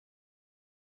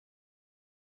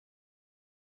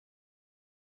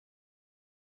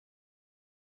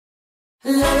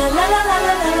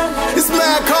It's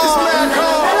Madcon.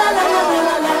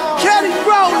 Kenny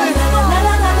Rowland.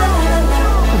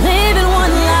 Living one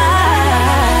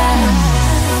life.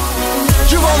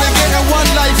 You're only getting one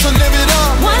life, so live it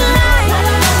up. One life.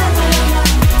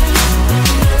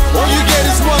 All you get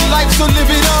is one life, so live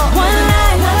it up. One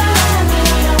life.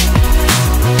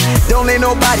 Don't let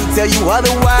nobody tell you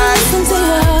otherwise. Listen to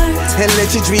your heart. And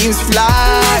let your dreams fly.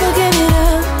 Never give it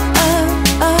up.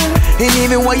 And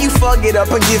even when you fuck it up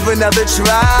and give another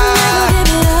try, Never give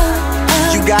it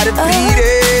up. you gotta beat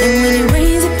it. And when you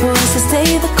raise your voice, to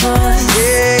stay the course.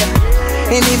 Yeah.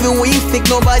 And even when you think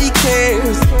nobody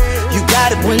cares, you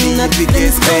gotta When believe it nothing's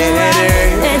gets going right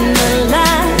better. and the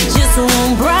light just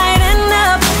won't brighten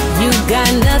up, you got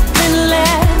nothing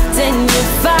left and you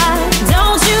fight.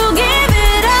 Don't you give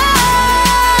it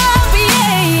up,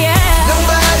 yeah, yeah.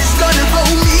 Nobody's gonna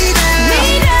hold me down.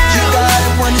 You gotta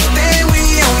understand we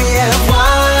only have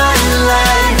one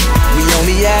life. We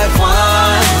only have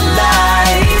one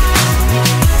life.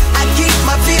 I keep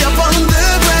my feet up on the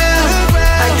ground.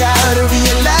 I gotta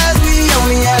realize we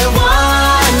only have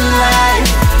one life.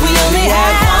 We only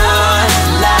have one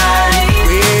life.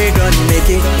 We're gonna make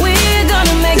it. We're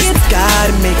gonna make it.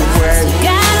 Gotta make it work.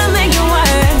 Gotta make it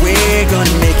work. We're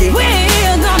gonna make it.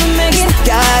 We're gonna make it.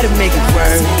 Gotta make it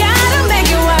work. Gotta make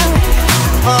it work.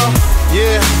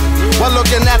 Yeah. While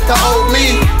looking at the old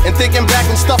me and thinking back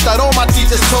and stuff that all my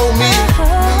teachers told me.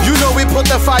 You know we put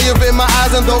the fire in my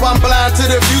eyes, and though I'm blind to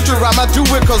the future, I'ma do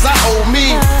it cause I owe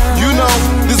me. You know,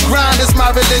 this grind is my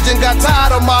religion. Got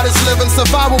tired of modest living,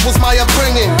 survival was my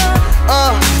upbringing.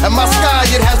 And my sky,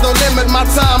 it has no limit, my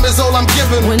time is all I'm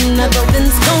giving. When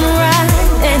nothing's going right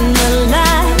and the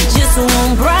light just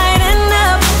won't brighten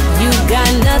up, you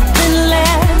got nothing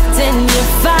left and you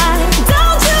fight.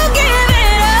 Don't you give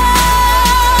it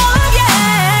up,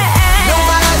 yeah.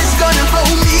 Nobody's gonna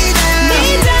hold me down.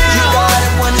 You gotta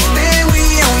understand we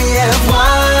only have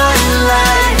one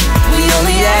life. We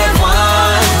only have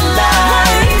one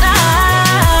life.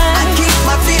 I keep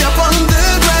my feet up on the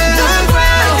ground.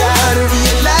 I gotta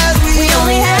realize we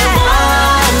only have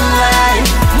one life.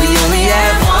 We only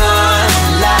have one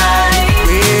life.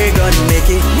 We're gonna make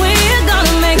it. We're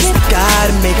gonna make it.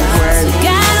 Gotta make it work.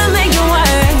 Gotta make it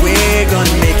work. We're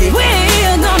gonna make it.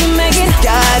 We're gonna make it.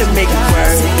 Gotta make it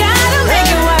work. Gotta make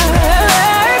it work.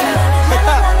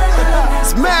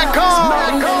 It's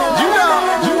Madcon. You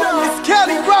know, it's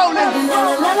Kenny Rowland.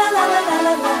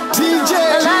 DJ.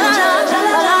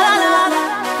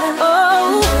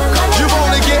 Oh. You're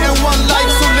only getting one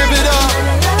life, so live it up.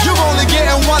 You're only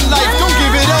getting one life, don't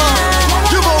give it up.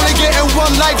 You're only getting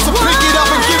one life, so pick it up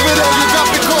and give it all you got,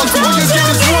 because all you get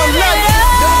is one life.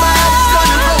 Nobody's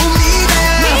gonna hold me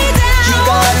down. You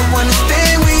gotta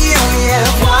understand we only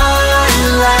have one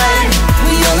life.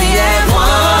 We only have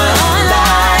one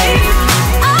life.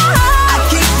 I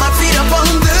keep my feet up on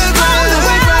the ground.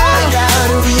 I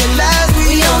gotta realize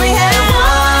we only have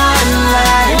one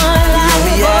life. We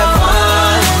only have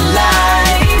one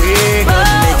life. We're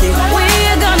gonna make it.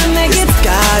 We're gonna make it.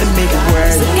 Gotta make it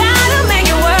work. Gotta make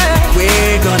it work.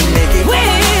 We're gonna make it.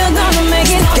 We're gonna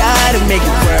make it. Gotta make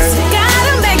it work.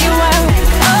 Gotta make it work.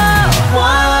 Oh,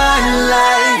 One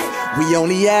life. We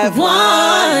only have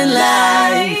one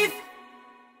life.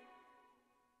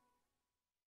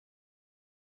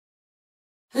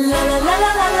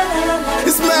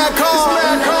 It's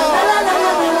Madcon.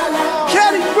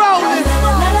 Kenny Rowland.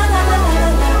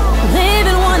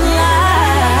 Living one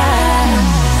life.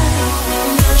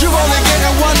 You're only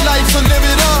getting one life, so live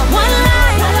it up. One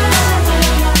life.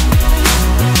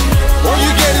 All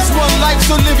you get is one life,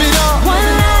 so live it up. One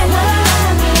life.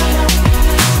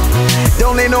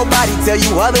 Don't let nobody tell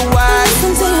you otherwise.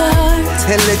 Listen to your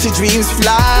heart. And let your dreams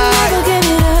fly. Never give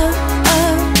it up.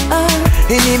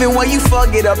 And even when you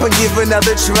fuck it up and give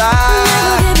another try,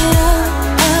 Never give it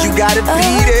up. you gotta beat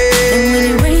And when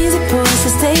you it. raise your voice, to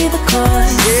stay the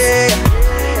course. Yeah.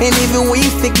 And even when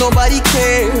you think nobody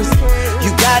cares,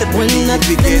 you gotta When believe it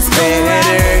nothing's gets going right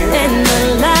better. and the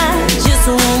light just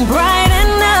won't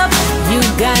brighten up, you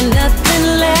got nothing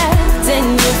left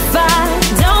and you fight.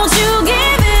 Don't you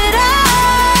give it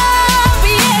up,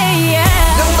 yeah,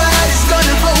 yeah. Nobody's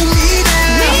gonna hold me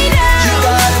down. You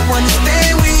gotta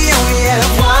understand we only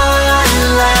have one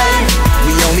life.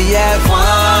 We only have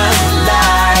one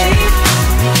life.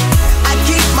 I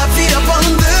keep my feet up on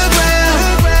the ground.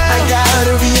 I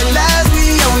gotta realize we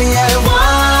only have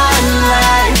one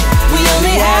life. We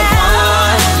only have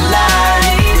one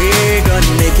life. We're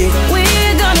gonna make it.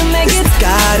 We're gonna make it.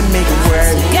 Gotta make it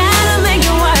work. Gotta make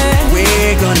it work.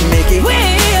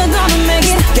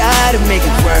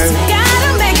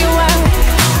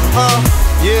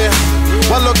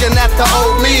 looking at the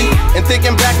old me and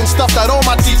thinking back and stuff that all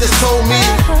my teachers told me.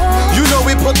 You know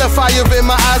we put the fire in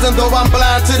my eyes, and though I'm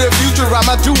blind to the future,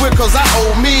 I'ma do it cause I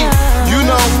owe me. You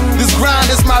know, this grind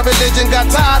is my religion.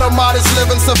 Got tired of modest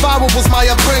living, survival was my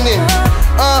upbringing.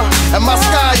 And my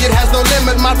sky, it has no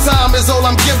limit, my time is all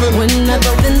I'm giving. When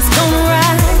nothing's gonna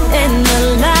right and the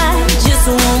light just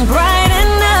won't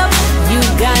brighten up, you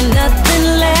got nothing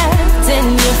left and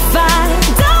you're fine.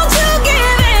 Don't you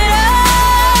give it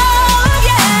up,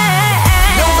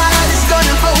 yeah. Nobody's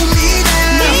gonna hold me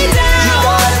down. You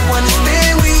gotta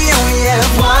understand we only have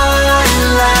one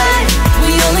life.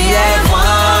 We only have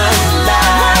one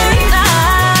life.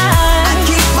 I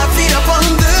keep my feet up on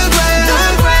the ground.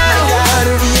 I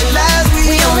gotta realize we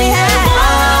only have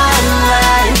one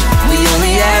life. We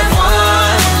only have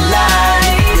one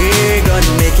life. We're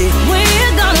gonna make it.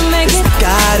 We're gonna make it.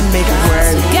 Gotta make it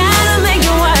work. Gotta make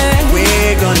it work.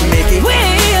 We're gonna make it.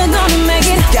 We're gonna make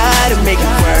it. Gotta make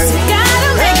it work. Gotta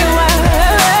make it work.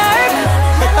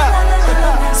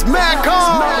 It's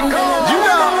Madcon. You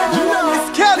know, it's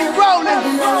Kelly Rowland.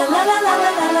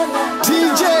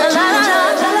 DJ.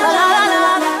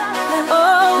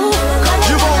 Oh,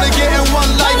 You're only getting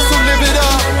one life, so live it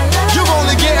up. You're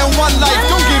only getting one life,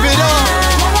 don't give it up.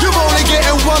 You're only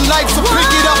getting one life, so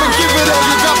pick it up and give it all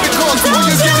you got, because all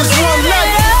you get is one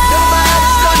life.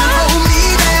 Nobody's gonna hold me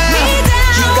down.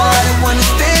 You gotta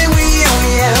understand we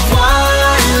only have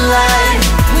one life.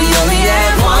 we only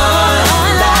have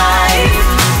one life.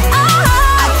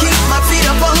 I keep my feet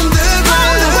up on the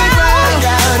ground. I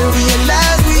gotta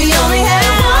realize we only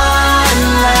have one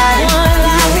life.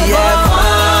 We only have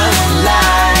one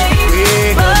life.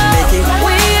 We're gonna make it.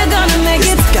 We're gonna make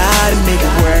it. Gotta make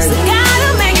it work. Gotta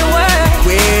make it work.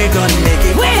 We're gonna make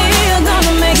it. We're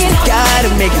gonna make it. Gotta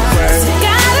make it work.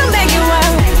 Gotta make it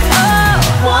work. Oh,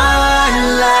 One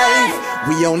life.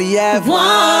 We only have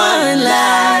one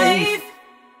life.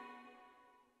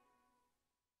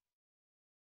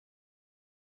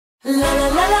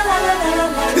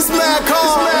 It's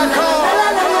Madcon.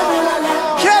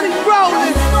 Kelly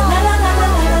Rowland.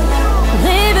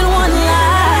 Living one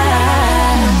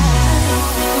life.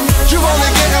 You're only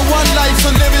getting one life, so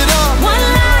live it up. One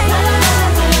life.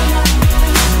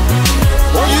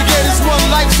 All you get is one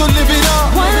life, so live it up.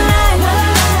 One life.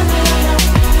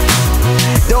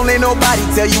 Don't let nobody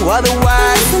tell you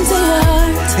otherwise, Listen to your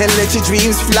heart. and let your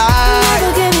dreams fly.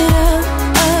 Never give it up.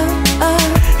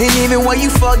 And even when you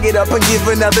fuck it up and give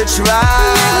another Never try,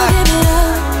 give it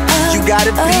up. you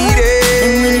gotta beat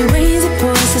And when it. you raise your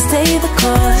voice, to stay the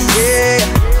course. Yeah.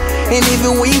 And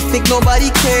even when you think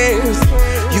nobody cares,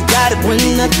 you gotta When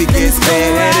believe it nothing's gets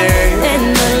going right better. and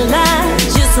the light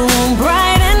just won't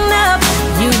brighten up,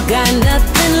 you got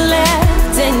nothing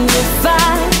left and you're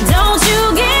fine. Don't you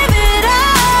give it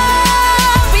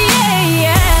up, yeah,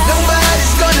 yeah.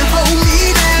 Nobody's gonna hold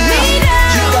me down.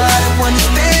 You gotta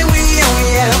understand we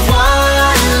only have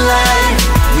one life.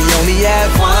 We only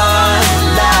have one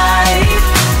life.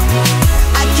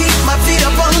 I keep my feet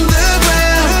up on the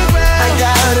ground. I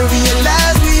gotta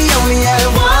realize we only have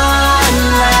one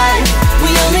life.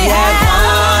 We only have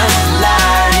one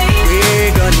life.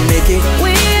 We're gonna make it.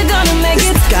 We're gonna make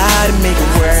it. Gotta make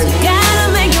it work. Gotta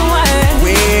make it work.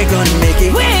 We're gonna make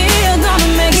it. We're gonna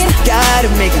make it. Gotta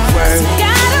make it work.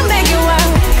 Gotta make it work.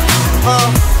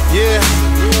 Yeah.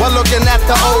 While looking at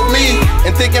the old me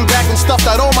and thinking back and stuff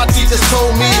that all my teachers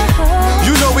told me.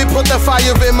 You know we put the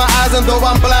fire in my eyes, and though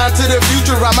I'm blind to the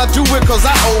future, I'ma do it cause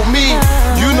I owe me.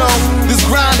 You know, this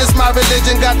grind is my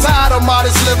religion. Got tired of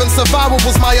modest living, survival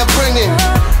was my upbringing.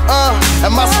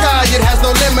 And my sky, it has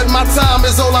no limit, my time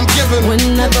is all I'm giving. When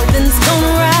nothing's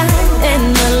gonna right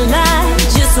and the light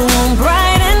just won't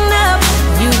brighten up,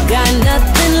 you got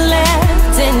nothing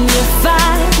left and you're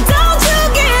fine. Don't you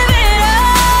give it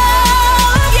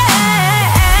up,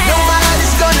 yeah.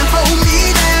 Nobody's gonna hold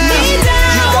me down.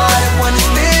 You gotta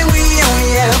understand we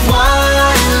only have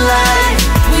one life.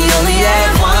 We only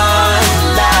have one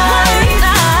life.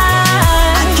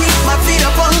 I keep my feet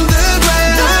up on the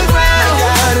ground. I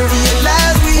gotta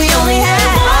realize we only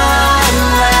have one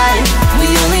life. We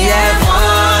only have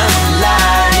one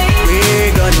life.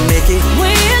 We're gonna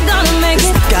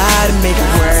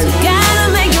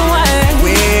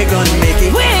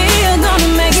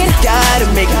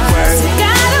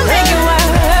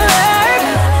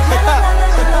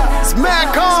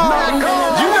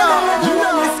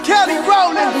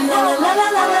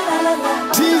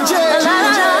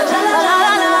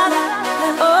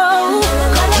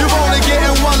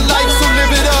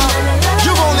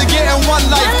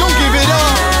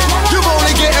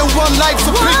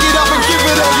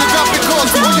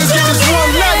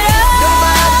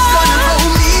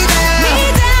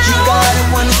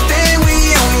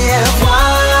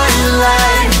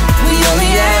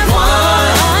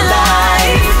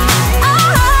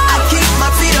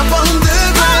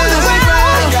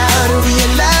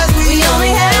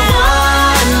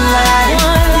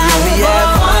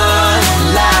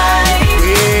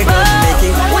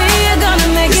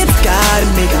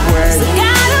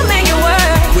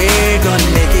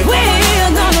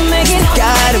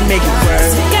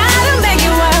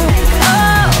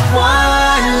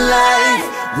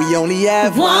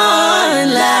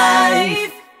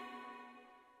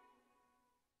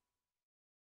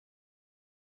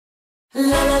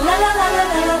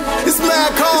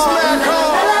Madcon.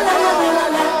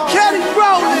 Kelly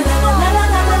Rowland.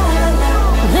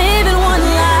 Living one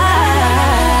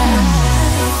life.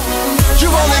 You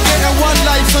only getting one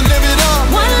life, so live it up.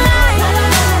 One life.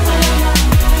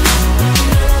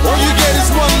 All you get is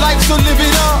one life, so live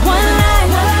it up. One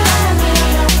life.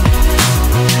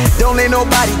 Don't let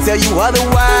nobody tell you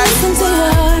otherwise. Listen to your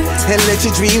heart. And let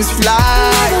your dreams fly.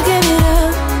 Never give it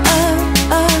up.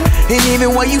 And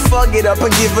even when you fuck it up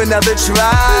and give another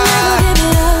try,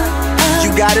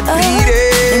 you gotta beat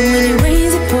it. And when you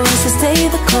raise your voice, stay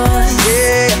the course.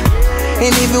 Yeah.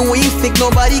 And even when you think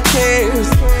nobody cares,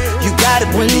 you gotta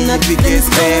believe it gets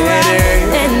better.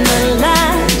 And the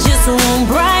light just won't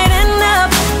brighten up.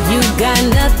 You got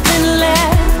nothing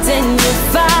left and you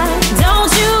fight. Don't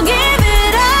you give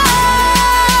it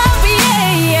up.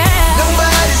 Yeah, yeah.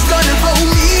 Nobody's gonna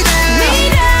hold me down.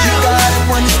 You gotta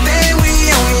understand we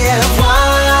only have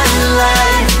one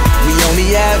life. We only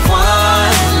have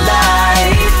one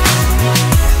life.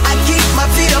 I keep my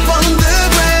feet up on the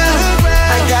ground.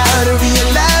 I gotta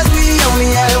realize we only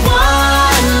have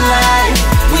one life.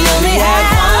 We only have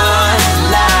one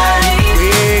life.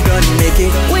 We're gonna make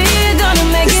it. We're gonna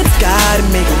make it. Gotta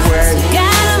make it work.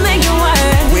 Gotta make it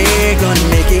work. We're gonna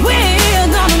make it. We're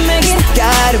gonna make it.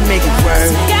 Gotta make it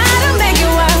work. Gotta make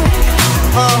it work.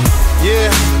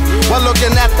 Yeah. While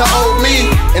looking at the old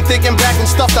me and thinking back and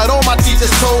stuff that all my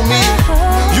teachers told me.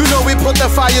 You know we put the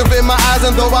fire in my eyes,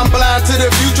 and though I'm blind to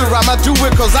the future, I'ma do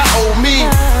it cause I owe me.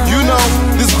 You know,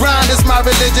 this grind is my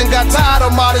religion. Got tired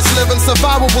of modest living,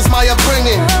 survival was my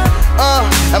upbringing.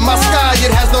 And my sky,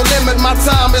 it has no limit, my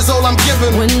time is all I'm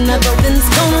giving. When nothing's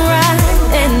gonna right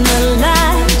and the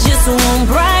light just won't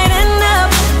brighten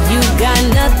up, you got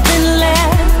nothing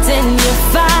left and you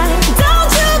fight.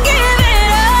 Don't you give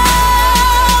it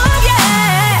up,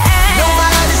 yeah.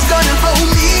 Nobody's gonna hold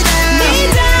me down.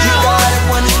 You gotta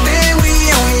understand we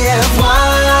only have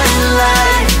one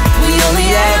life. We only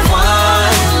have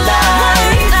one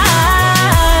life.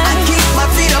 I keep my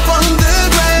feet up on the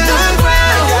ground.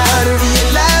 I gotta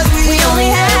realize we only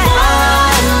have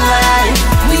one life.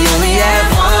 We only have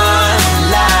one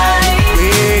life.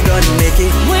 We're gonna make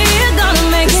it. We're gonna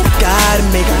make it. Gotta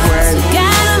make it work.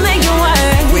 Gotta make it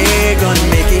work. We're gonna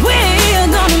make it. We're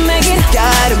gonna make it.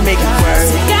 Gotta make it work.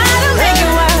 Gotta make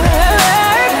it work.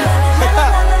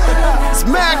 It's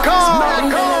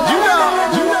Madcon. You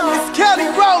know, it's Kelly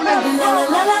Rowland.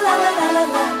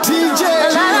 DJ.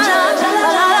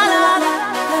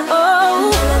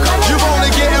 Oh. You're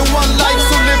only getting one life,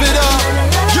 so live it up.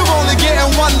 You're only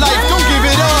getting one life, don't give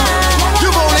it up.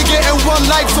 You're only getting one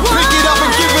life, so pick it up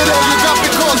and give it all you got,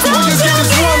 because all you get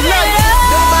is one life.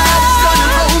 Nobody's gonna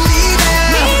hold me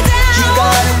down. You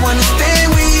gotta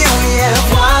understand we only have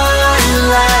one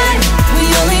life. We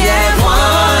only have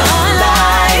one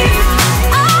life.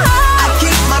 I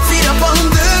keep my feet up on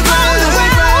the ground.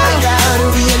 I gotta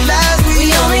realize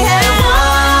we only have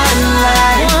one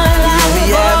life. We only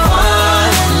have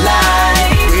one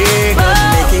life. We're gonna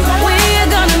make it. We're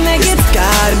gonna make it.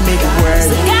 Gotta make it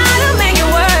work. Gotta make it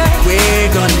work. We're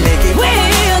gonna make it.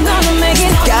 We're gonna make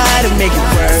it. Gotta make it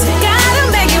work. Gotta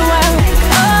make it work.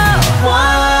 Oh.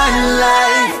 One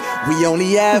life. We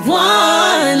only have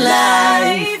one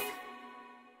life.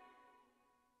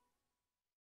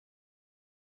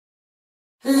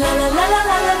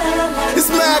 It's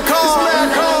Madcon.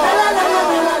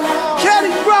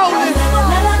 Kelly Rowland.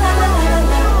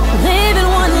 Living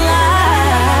one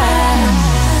life.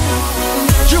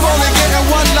 You're only getting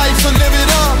one life, so live it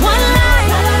up. One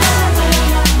life.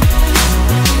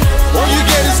 All you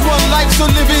get is one life, so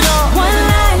live it up. One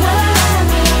life.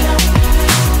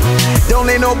 Don't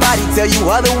let nobody tell you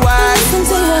otherwise. Listen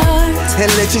to your heart.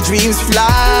 And let your dreams fly.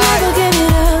 Never give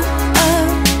it up.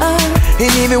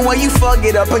 And even when you fuck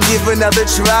it up and give another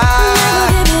try,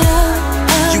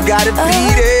 you gotta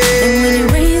beat it. And when you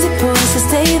raise your voice,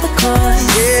 stay the course.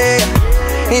 Yeah.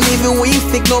 And even when you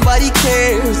think nobody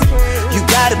cares, you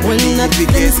gotta believe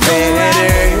it gets better.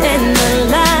 And the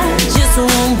light just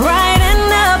won't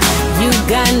brighten up. You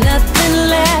got nothing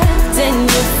left and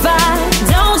you fight.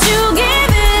 Don't you give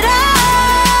it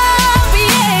up,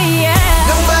 yeah,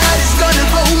 yeah. Nobody's gonna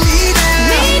hold me down.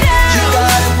 You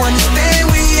gotta understand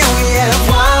we only have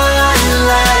one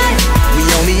life. We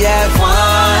only have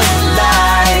one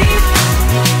life.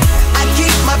 I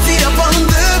keep my feet up on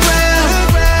the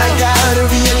ground. I gotta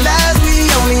realize we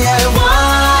only have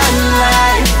one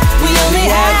life. We only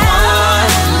have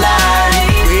one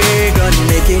life. We're gonna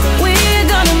make it. We're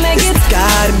gonna make it.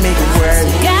 Gotta make it work.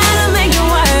 Gotta make it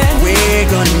work. We're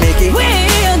gonna make it.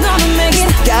 We're gonna make it.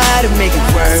 Gotta make it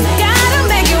work. Gotta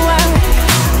make it work.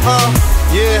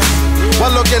 Yeah.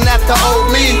 While looking at the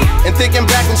old me and and thinking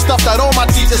back and stuff that all my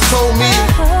teachers told me.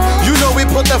 You know we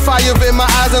put the fire in my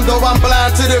eyes, and though I'm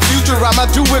blind to the future,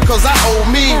 I'ma do it cause I owe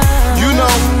me. You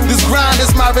know, this grind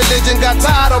is my religion. Got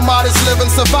tired of modest living,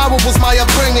 survival was my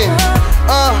upbringing.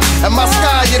 And my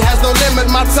sky, it has no limit,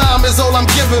 my time is all I'm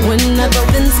giving. When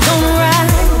nothing's gonna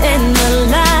right and the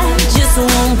light just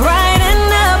won't brighten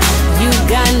up, you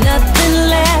got nothing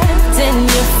left and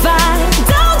you're fine.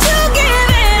 Don't you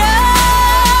give it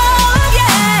up,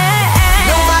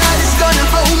 yeah. Nobody's gonna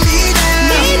hold me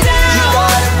down. You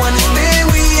gotta understand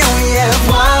we only have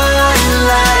one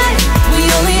life. We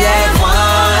only have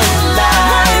one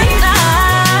life.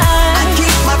 I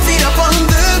keep my feet up on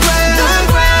the ground.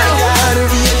 I gotta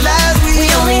realize we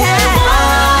only have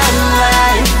one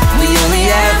life. We only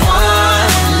have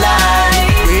one life.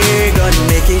 We're gonna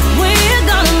make it. We're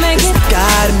gonna make it.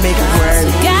 Gotta make it work.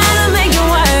 Gotta make it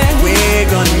work. We're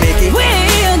gonna make it.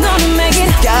 We're gonna make it.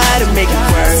 Gotta make it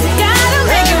work. Gotta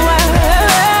make it work.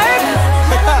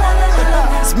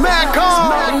 It's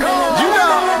Madcon. You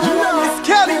know, it's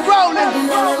Kelly Rowland.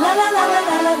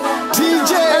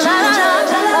 DJ.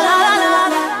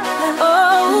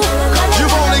 Oh,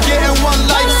 You're only getting one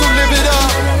life, so live it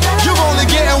up. You're only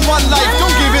getting one life,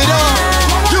 don't give it up.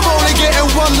 You're only getting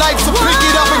one life, so pick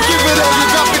it up and give it all you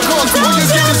got, because all you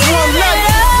get is one life.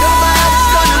 Nobody's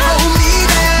gonna hold me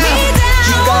down.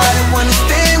 You gotta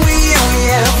understand we only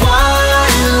have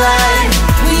one life.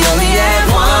 we only have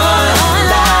one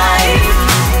life.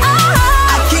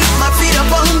 I keep my feet up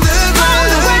on the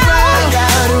ground. I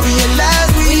gotta realize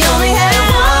we only have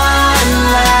one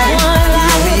life. We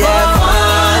only have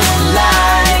one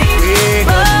life. We're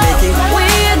gonna make it.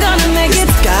 We're gonna make it.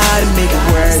 Gotta make it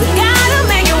work. Gotta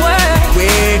make it work.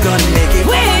 We're gonna make it.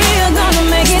 We're gonna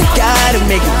make it. Gotta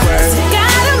make it work.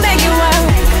 Gotta make it work.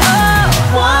 Oh,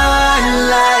 One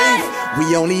life.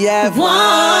 We only have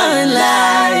one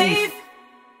life.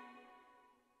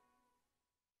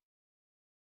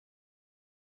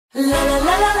 La la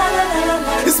la la la la la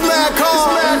la. It's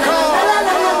Madcon.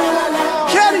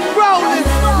 Kelly Rowland.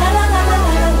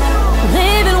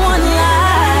 Living one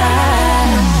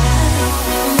life.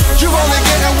 You're only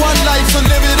getting one life, so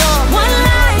live it up. One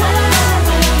life.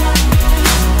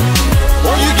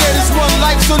 All you get is one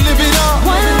life, so live it up.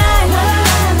 One life.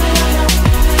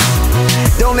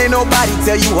 Don't let nobody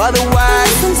tell you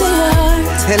otherwise. Listen to your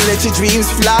heart. And let your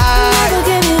dreams fly. Never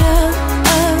give it up.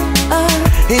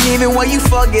 And even when you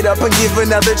fuck it up and give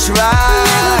another Never try,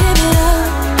 give it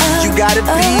up. you gotta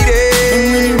beat And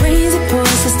when you it. raise it,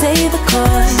 boys, so stay the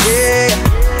course.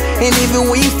 Yeah. And even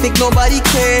when you think nobody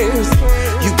cares,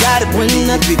 you gotta When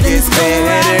believe it nothing's gets going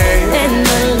right better. and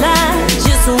the light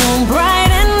just won't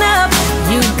brighten up,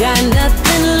 you got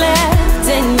nothing left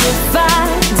and you're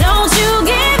fine. Don't you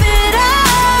give it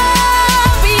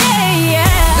up, yeah,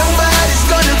 yeah. Nobody's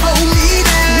gonna hold me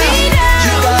down.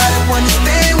 You gotta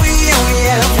understand we only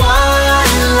have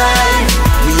one life.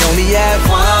 We only have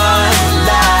one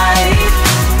life.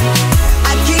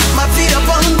 I keep my feet up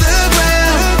on the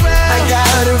ground. I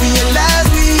gotta realize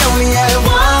we only have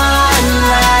one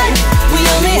life. We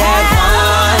only have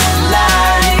one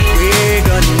life. We're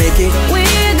gonna make it.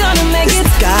 We're gonna make it.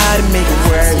 Gotta make it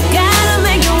work. Gotta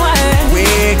make it work.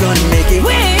 We're gonna make it.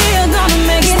 We're gonna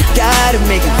make it. Gotta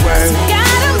make it work.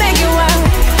 Gotta make it work.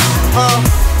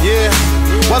 Yeah.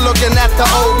 While looking at the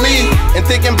old me and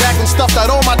thinking back and stuff that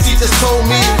all my teachers told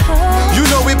me. You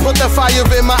know we put the fire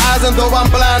in my eyes, and though I'm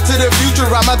blind to the future,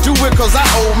 I'ma do it cause I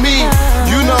owe me.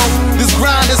 You know, this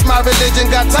grind is my religion.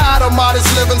 Got tired of modest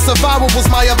living, survival was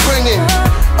my upbringing.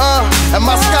 And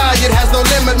my sky, it has no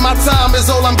limit, my time is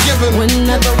all I'm giving. When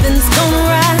nothing's gonna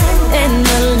right and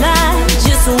the light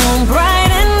just won't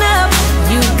brighten up,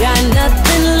 you got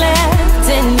nothing left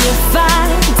and you're fine.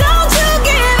 Don't you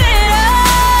give it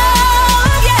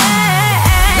up,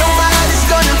 yeah. Nobody's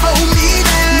gonna hold me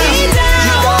down.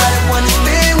 You gotta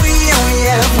understand we only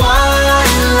have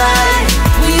one life.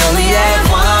 We only have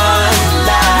one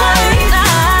life.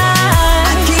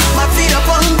 I keep my feet up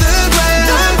on the ground.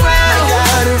 I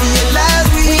gotta realize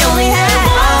we only have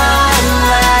one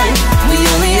life. We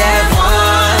only have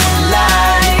one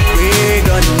life. We're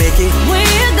gonna make it.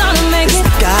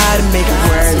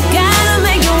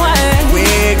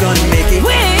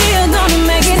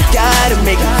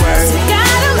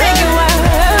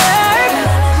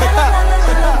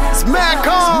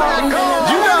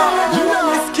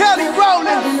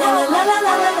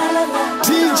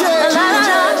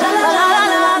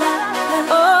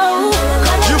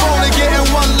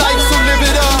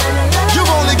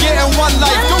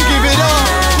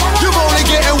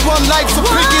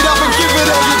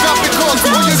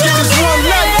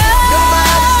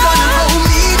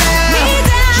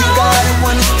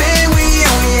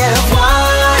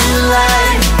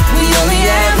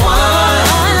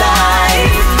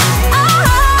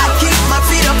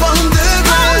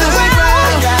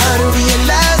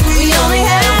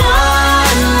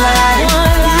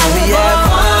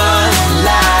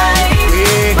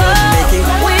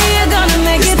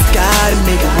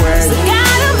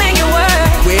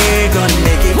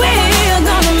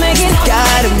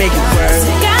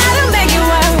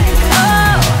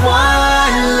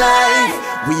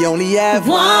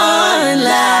 one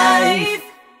life.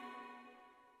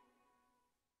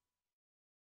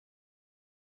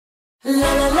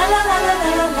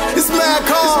 It's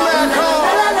Madcon.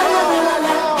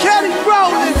 Kenny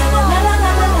Rowland.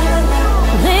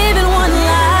 Living one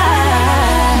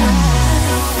life.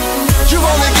 You're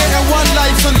only getting one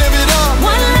life, so live it up.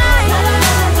 One life.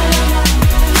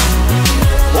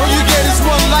 All you get is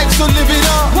one life, so live it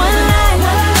up. One life.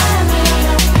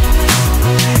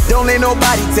 Don't let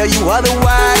nobody tell you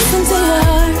otherwise, Listen to your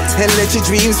heart. and let your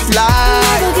dreams fly.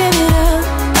 Never give it up.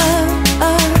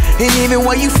 And even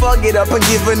when you fuck it up and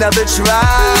give another try,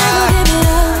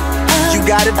 you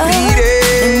gotta beat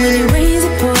And when you it. raise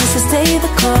your voice, to stay the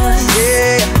course.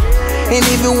 Yeah. And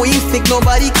even when you think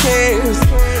nobody cares,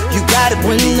 you gotta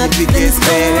When believe it nothing's gets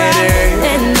going right better.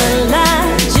 and the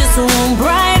light just won't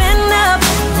brighten up,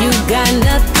 you got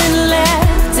nothing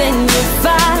left and you're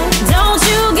fine. Don't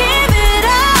you give it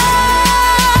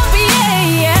up,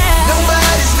 yeah, yeah.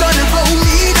 Nobody's gonna hold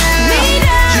me down. Me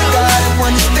down. You gotta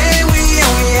understand we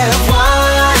only have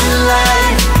one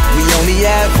life. We only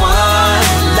have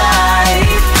one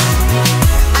life.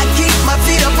 I keep my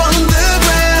feet up on the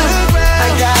ground. I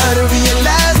gotta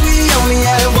realize we only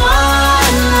have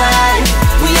one life.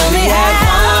 We only have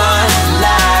one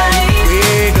life.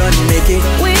 We're gonna make it.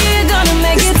 We're gonna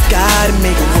make it. Gotta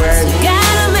make it work.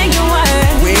 Gotta make it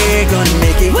work. We're gonna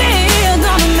make it. We're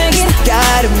gonna make it.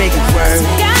 Gotta make it work.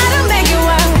 Gotta make it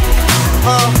work.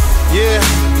 Yeah.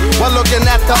 While looking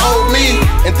at the old me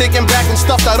and thinking back and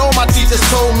stuff that all my teachers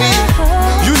told me.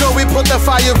 You know we put the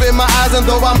fire in my eyes, and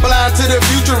though I'm blind to the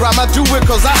future, I'ma do it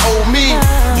cause I owe me.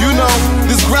 You know,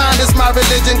 this grind is my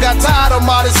religion. Got tired of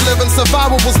modest living,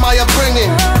 survival was my upbringing.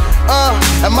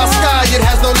 And my sky, it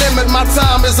has no limit, my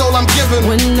time is all I'm giving.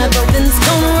 When nothing's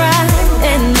gonna right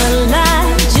and the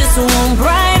light just won't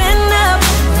brighten up,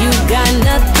 you got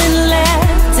nothing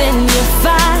left and you're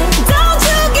fine. Don't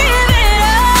you give it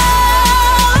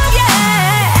up,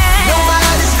 yeah.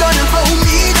 Nobody's gonna hold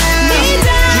me down. Me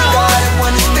down. You gotta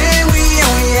understand we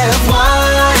only have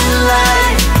one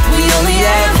life. We only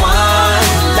have one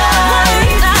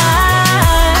life.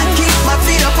 I keep my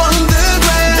feet up on the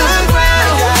ground. I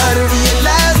gotta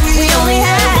realize we only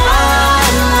have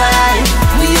one life.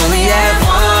 We only have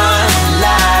one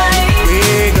life.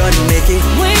 We're gonna make it.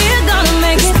 We're gonna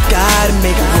make it. Gotta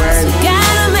make it work.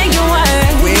 Gotta make it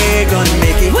work. We're gonna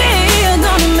make it. We're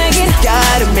gonna make it.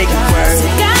 Gotta make it work.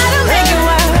 Gotta make it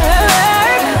work.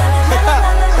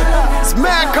 It's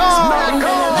Madcon.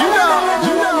 You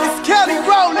know, it's Kenny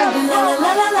Rowland.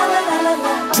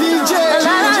 DJ.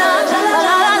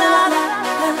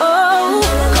 Oh.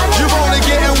 You're only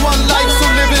getting one life, so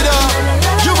live it up.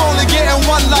 You're only getting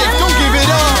one life, don't give it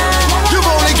up. You're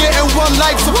only getting one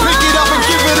life, so pick it up and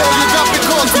give it all you got,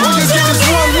 because all you get is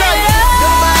one life.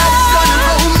 Nobody's gonna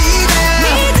hold me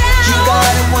down. You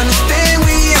gotta understand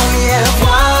we only have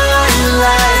one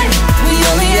life. We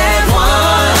only have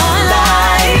one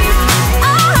life.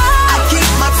 I keep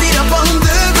my feet up on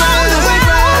the ground.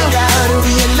 I gotta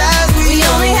realize we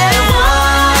only have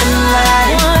one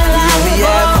life. We only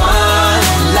have one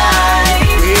life.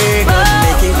 We're gonna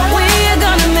make it. We're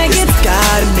gonna make it.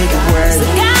 Gotta make it work.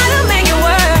 Gotta make it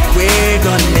work. We're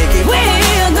gonna make it.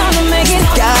 We're gonna make it.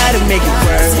 Gotta make it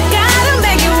work. Gotta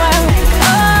make it work.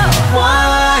 Oh.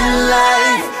 One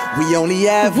life. We only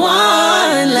have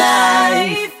one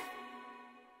life.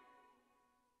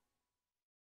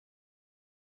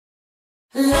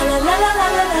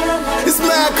 It's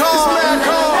Madcon.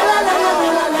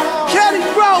 Kenny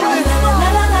Rowland.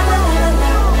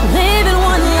 Living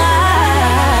one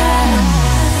life.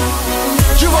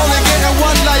 You're only getting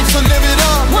one life, so live it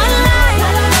up. One life.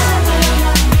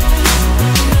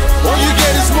 All you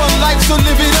get is one life, so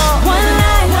live it up. One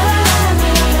life.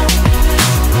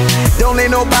 Don't let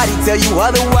nobody tell you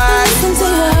otherwise, Listen to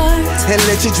your heart. and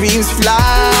let your dreams fly.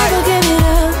 Never give it up.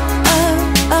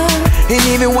 And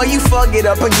even when you fuck it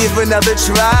up and give another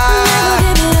try, Never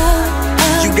give it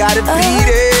up. you gotta beat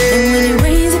And when you it.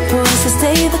 raise your voice, to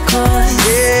stay the course.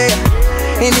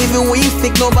 Yeah. And even when you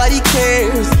think nobody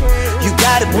cares, you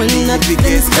gotta When believe it nothing's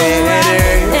gets going right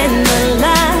better. and the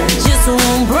light just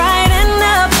won't brighten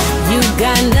up, you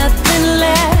got nothing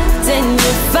left and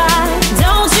you're fine.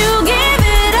 Don't you give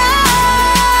it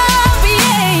up,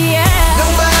 yeah, yeah.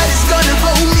 Nobody's gonna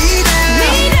hold me down.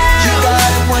 Me down. You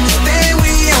gotta understand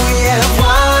we only have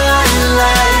one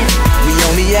life. We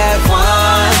only have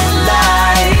one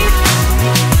life.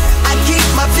 I keep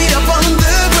my feet up on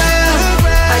the ground.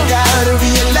 I gotta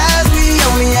realize we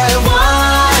only have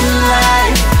one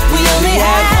life. We only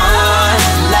have one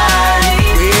life.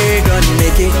 We're gonna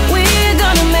make it. We're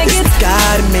gonna make it.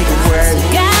 Gotta make it work.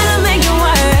 Gotta make it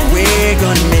work. We're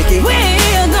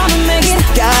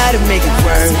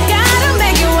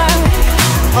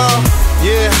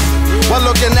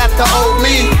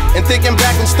and thinking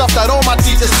back and stuff that all my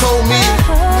teachers told me.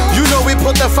 You know we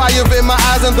put the fire in my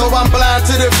eyes, and though I'm blind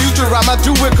to the future, I'ma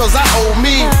do it cause I owe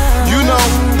me. You know,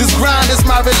 this grind is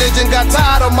my religion. Got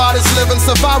tired of modest living,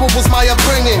 survival was my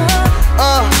upbringing.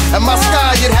 And my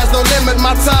sky, it has no limit,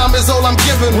 my time is all I'm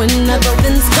giving. When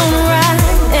nothing's gonna right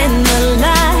and the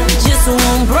light just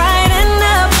won't brighten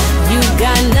up, you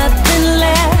got nothing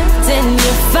left and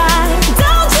you're fine.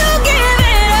 Don't you give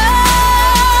it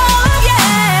up,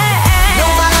 yeah.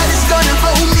 Nobody's gonna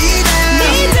hold me down.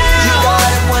 You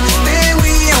gotta understand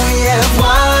we only have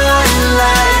one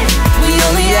life. We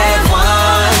only have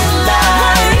one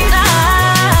life.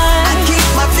 I keep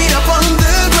my feet up on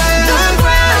the ground.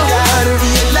 I gotta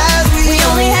realize we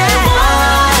only have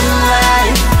one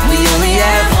life. We only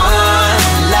have one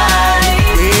life.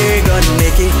 We're gonna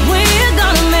make it. We're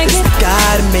gonna make it.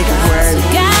 Gotta make it work.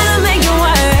 Gotta make it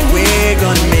work. We're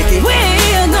gonna make it.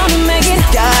 We're gonna make it.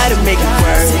 Gotta make it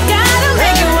work. Gotta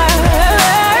make it work.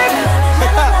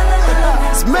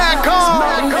 It's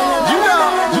Madcon. You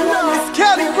know, it's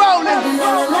Kelly Rowland.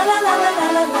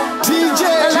 DJ.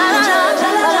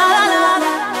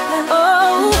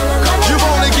 Oh, You're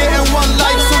only getting one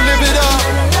life, so live it up.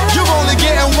 You're only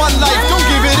getting one life, don't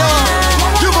give it up.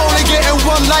 You're only getting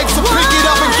one life, so pick it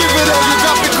up and give it all you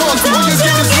got, because all you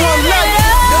get is one life.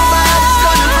 Nobody's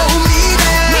gonna hold me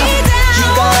down. You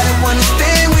gotta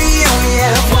understand we only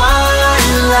have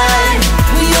one life.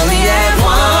 we only have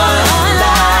one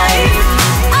life.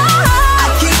 I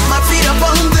keep my feet up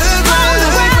on the ground.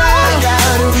 I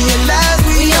gotta realize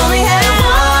we only have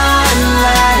one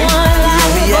life. We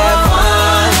only have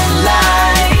one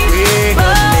life. We're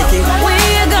gonna make it.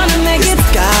 We're gonna make it.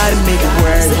 Gotta make it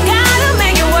work. Gotta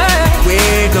make it work.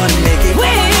 We're gonna make it.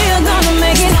 We're gonna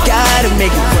make it. Gotta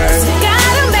make it work.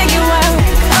 Gotta make it work.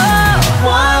 Oh,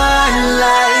 One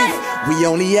life. We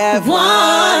only have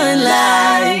one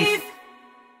life.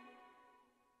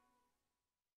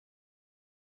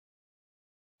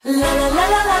 La la la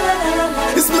la la la la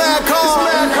la. It's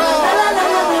Madcon.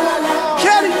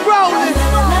 Kelly Rowland.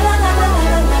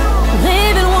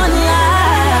 Living one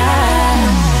life.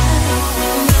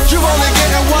 You're only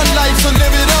getting one life, so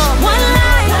live it up. One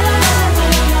life.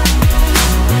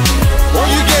 All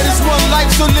you get is one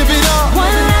life, so live it up.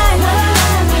 One life.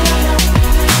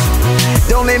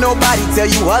 Don't let nobody tell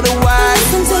you otherwise.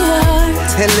 Listen to your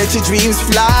heart. And let your dreams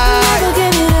fly. Never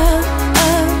give it up.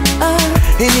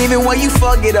 And even when you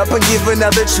fuck it up and give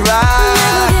another try,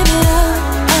 Never give it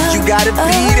up. you gotta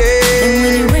beat And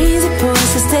when it. you raise your voice,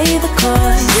 so stay the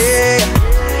course.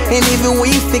 Yeah. And even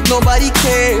when you think nobody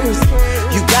cares,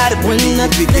 you gotta When believe it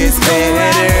nothing's gets going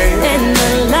right better. and the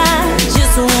light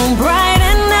just won't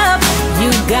brighten up,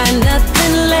 you got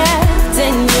nothing left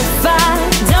and you're fine.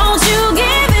 Don't you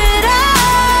give it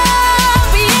up,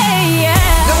 yeah,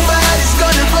 yeah. Nobody's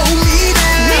gonna hold me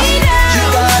down. You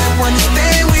gotta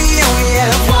understand we only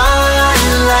have one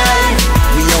life.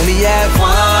 We only have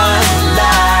one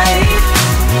life.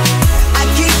 I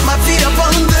keep my feet up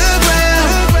on the ground.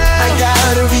 I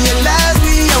gotta realize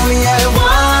we only have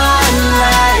one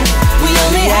life. We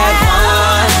only have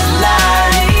one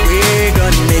life. We're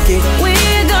gonna make it.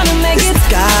 We're gonna make it.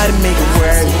 Gotta make it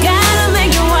work. Gotta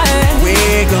make it work.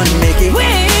 We're gonna make it.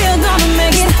 We're gonna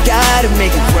make it. Gotta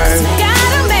make it work.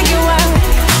 Gotta make it work.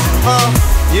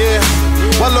 Yeah.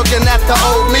 While looking at the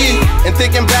old me and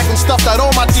thinking back and stuff that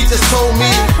all my teachers told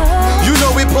me. You know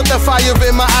we put the fire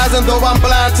in my eyes, and though I'm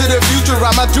blind to the future,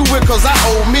 I'ma do it cause I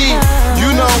owe me.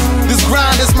 You know, this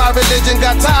grind is my religion.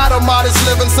 Got tired of modest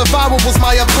living, survival was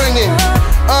my upbringing.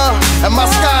 And my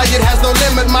sky, it has no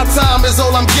limit, my time is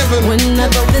all I'm giving. When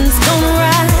nothing's gonna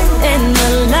right and the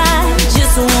light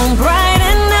just won't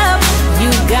brighten up,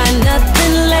 you got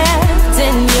nothing left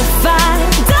and you're fine.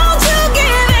 Don't you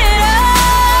give it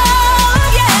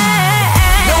up,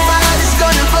 yeah. Nobody's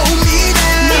gonna hold me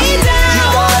down. You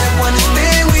gotta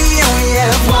understand we only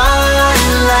have one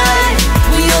life.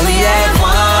 We only have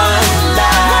one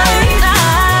life.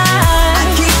 I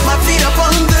keep my feet up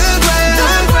on the ground.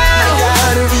 I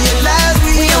gotta realize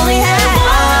we only have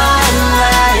one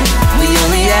life. We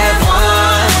only have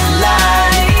one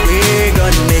life. We're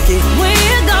gonna make it.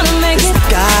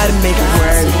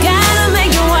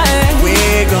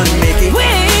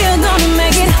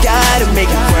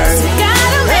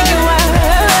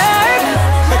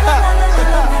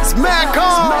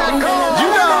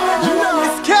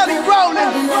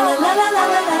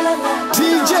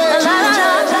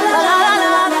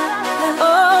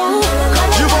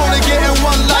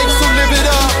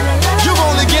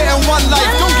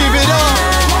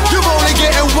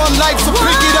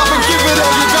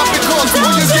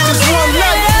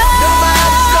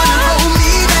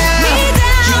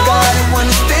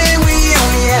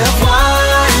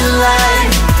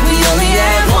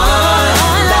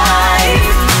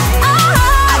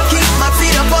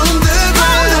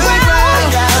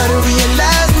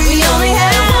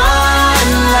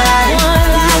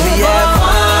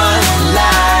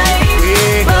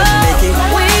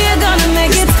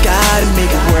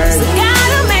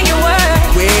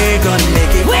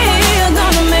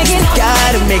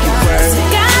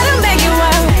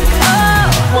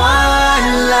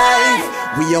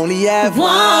 only have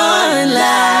one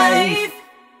life.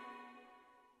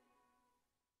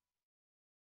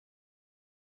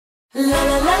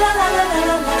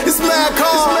 It's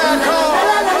Madcon.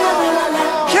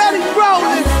 Kelly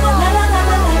Rowland.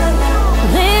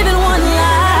 Living one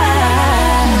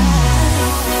life.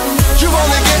 You're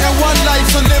only getting one life,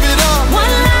 so live it up.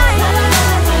 One life.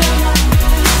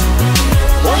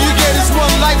 All you get is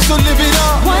one life, so live it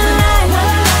up. One life.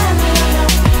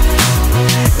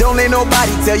 Don't let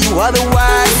nobody tell you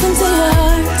otherwise. Listen to your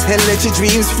heart. And let your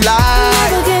dreams fly.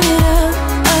 Never give it up.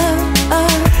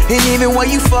 And even when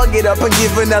you fuck it up and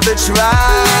give another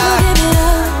try,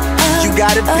 you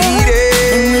gotta beat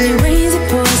it. And when you raise your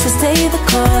voice, stay the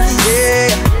course.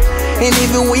 Yeah. And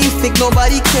even when you think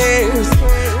nobody cares,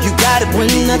 you gotta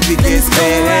believe it gets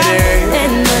better.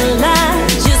 And the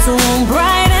light just won't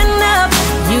brighten up.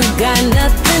 You got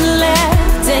nothing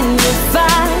left and you're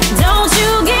fine. Don't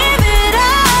you give it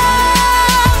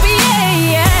up.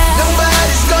 Yeah, yeah.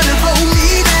 Nobody's gonna hold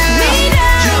me down.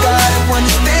 You gotta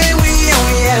understand we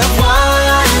only have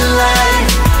one life.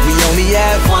 We only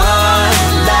have one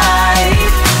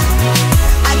life.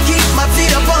 I keep my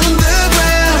feet up on the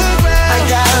ground. I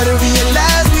gotta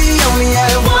realize we only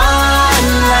have one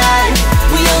life.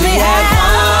 We only have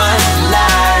one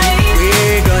life.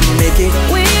 We're gonna make it.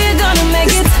 We're gonna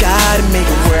make it. Gotta make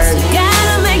it work.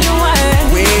 Gotta make it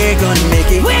work. We're gonna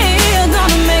make it. We're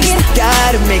gonna make it.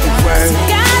 Gotta make it work.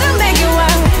 Gotta make it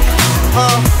work.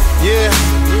 Yeah.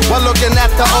 While looking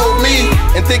at the old me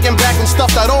and thinking back and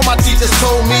stuff that all my teachers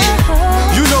told me.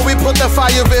 You know we put the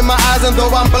fire in my eyes, and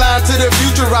though I'm blind to the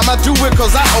future, I'ma do it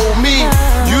cause I owe me.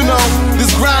 You know,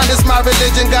 this grind is my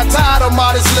religion. Got tired of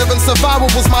modest living, survival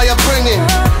was my upbringing.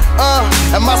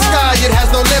 And my sky, it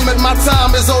has no limit, my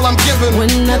time is all I'm giving.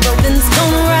 When nothing's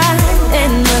gonna right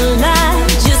and the light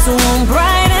just won't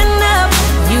brighten up,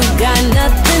 you got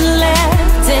nothing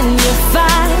left and you're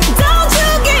fine. Don't you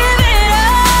give it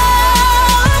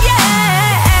up,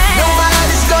 yeah.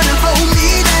 Nobody's gonna hold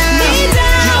me down.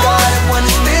 You gotta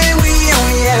understand we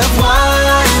only have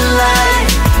one life.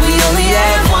 We only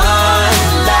have one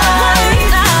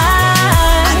life.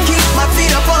 I keep my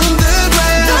feet up on the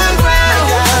ground. I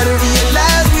gotta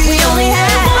realize we only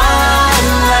have one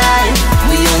life.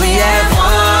 We only have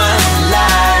one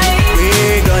life.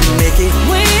 We're gonna make it.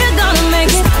 We're gonna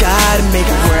make it. Gotta make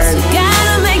it work.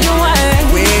 Gotta make it work.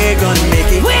 We're gonna make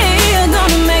it. We're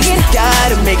gonna make it.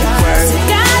 Gotta make it work.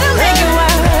 Gotta make it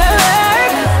work.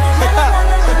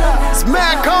 It's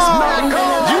Madcon.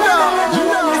 You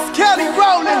know, it's Kelly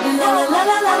Rowland.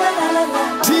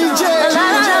 DJ.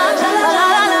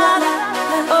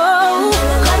 Oh,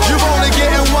 You're only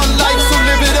getting one life, so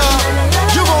live it up.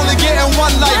 You're only getting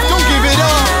one life, don't give it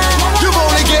up. You're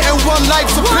only getting one life,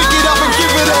 so pick it up and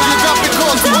give it all you got,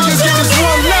 because all you get is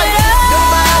one life.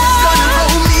 Nobody's gonna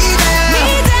hold me down.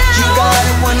 You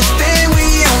gotta understand we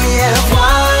only have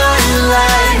one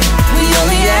life. We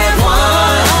only have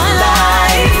one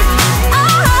life.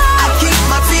 I keep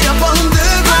my feet up on the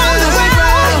ground.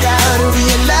 I gotta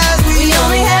realize we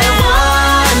only have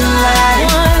one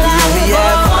life. We only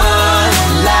have one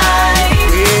life.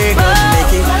 We're gonna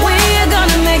make it. we're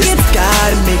gonna make it.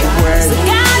 Gotta make it work.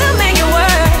 Gotta make it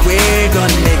work. We're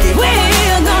gonna make it.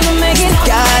 We're gonna make it.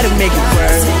 Gotta make it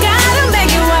work. Gotta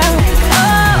make it work.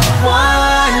 Oh,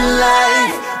 One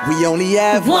life. We only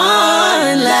have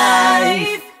one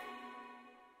life.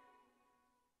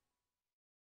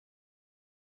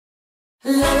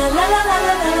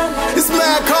 It's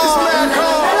Madcon.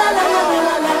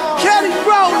 Kelly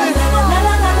Rowland.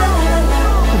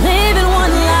 Living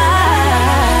one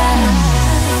life.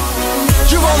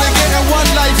 You're only getting one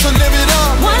life, so live it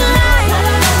up. One life.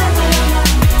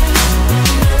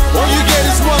 All you get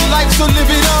is one life, so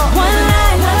live it up. One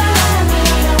life.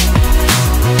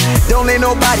 Don't let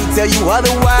nobody tell you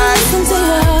otherwise. Listen to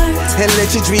your heart. And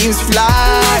let your dreams fly.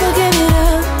 Never give it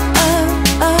up.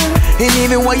 And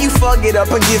even when you fuck it up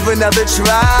and give another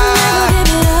try,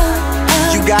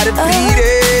 you gotta beat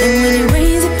it. And when you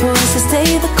raise your voice,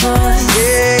 stay the course.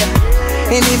 Yeah.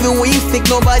 And even when you think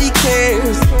nobody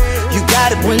cares, you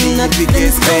gotta believe it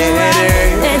gets better.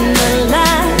 And the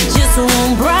light just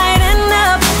won't brighten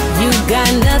up. You got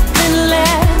nothing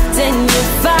left and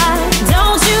you're fine.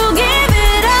 Don't you give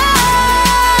it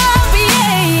up,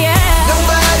 yeah, yeah.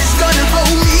 Nobody's gonna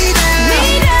hold me down.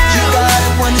 You gotta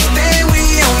understand we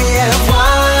only have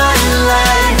one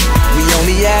life. We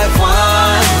only have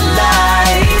one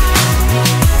life.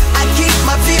 I keep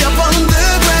my feet up on the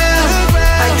ground.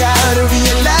 I gotta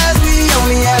realize we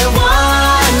only have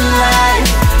one life.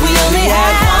 We only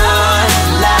have one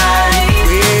life.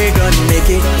 We're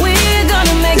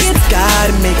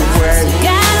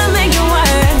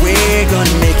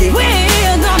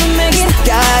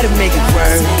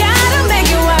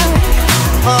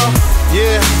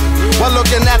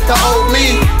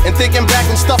and thinking back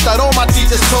and stuff that all my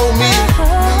teachers told me.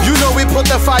 You know we put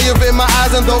the fire in my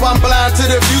eyes, and though I'm blind to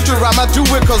the future, I'ma do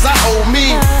it cause I owe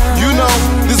me. You know,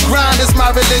 this grind is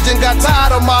my religion. Got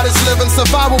tired of modest living,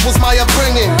 survival was my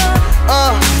upbringing.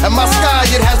 And my sky,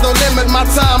 it has no limit, my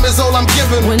time is all I'm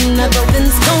giving. When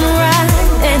nothing's gonna right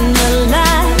and the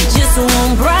light just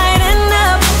won't brighten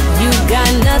up, you got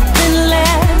nothing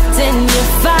left and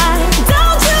you're fine.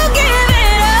 Don't you give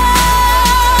it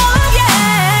up,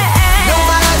 yeah.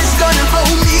 Nobody's gonna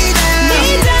hold me down.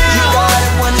 You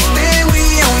gotta understand we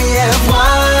only have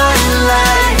one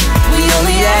life. We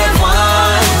only have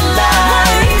one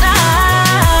life.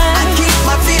 I keep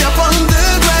my feet up on the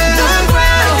ground.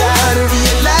 I gotta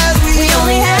realize we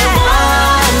only have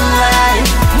one life.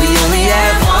 We only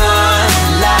have one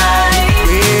life.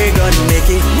 We're gonna make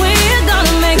it. We're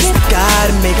gonna make it.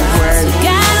 Gotta make it work.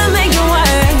 Gotta make it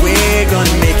work. We're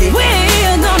gonna make it.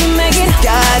 We're gonna make it.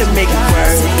 Gotta make it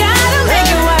work. Gotta make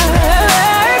it work.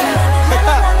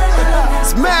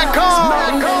 It's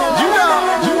Madcon. You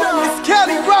know, it's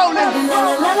Kelly Rowland.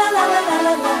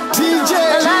 DJ.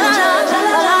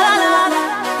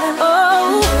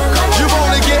 Oh, You're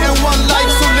only getting one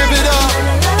life, so live it up.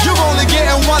 You're only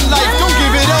getting one life, don't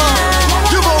give it up.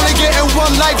 You're only getting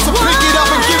one life, so pick it up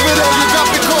and give it all you got,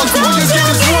 because all you get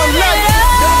is one life.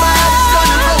 Nobody's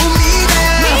gonna hold me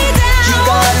down. You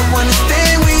gotta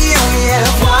understand we only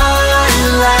have one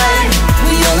life.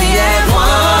 we only have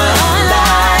one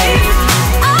life.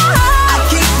 I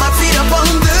keep my feet up on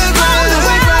the ground.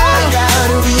 I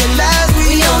gotta realize we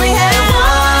only have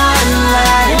one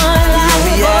life. We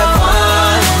only have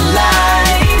one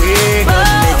life. We're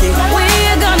gonna make it.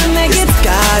 We're gonna make it.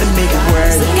 Gotta make it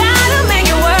work. Gotta make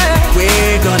it work.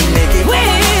 We're gonna make it.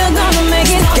 We're gonna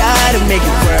make it. Gotta make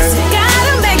it work.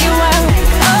 Gotta make it work.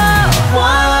 Oh,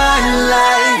 One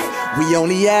life. We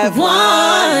only have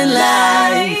one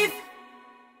life.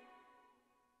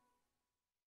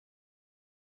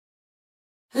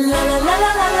 La la la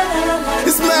la la la la la.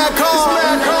 It's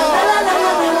Madcon.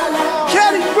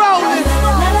 Kelly Rowland.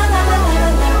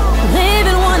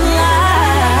 Living one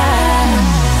life.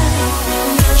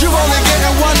 You're only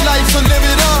getting one life, so live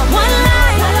it up. One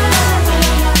life.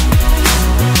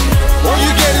 All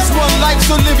you get is one life,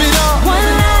 so live it up. One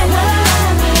life.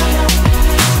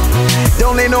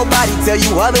 Don't let nobody tell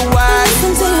you otherwise.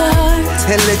 Listen to your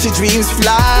heart. And let your dreams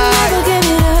fly. Never give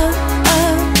it up.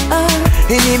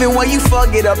 And even when you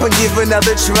fuck it up and give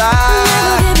another Never try,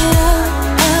 give it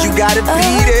up. you gotta beat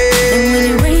And when it.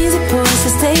 you raise your voice,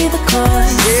 to stay the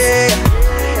course.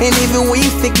 Yeah. And even when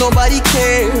you think nobody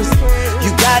cares,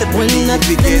 you gotta When believe it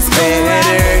nothing's gets going right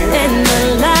better. and the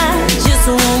light just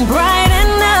won't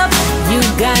brighten up, you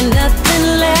got nothing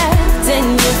left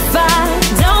and you're fine.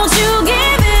 Don't you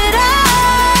give it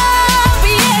up,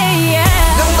 yeah,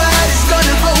 yeah. Nobody's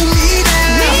gonna hold me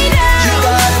down. You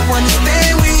gotta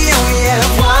understand we only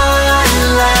have one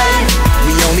life.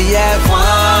 We only have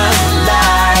one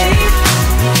life.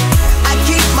 I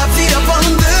keep my feet up on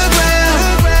the ground.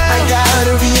 I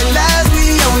gotta realize we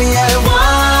only have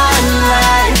one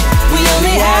life. We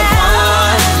only have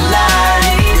one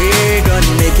life. We're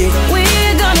gonna make it.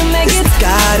 We're gonna make it.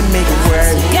 Gotta make it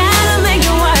work. Gotta make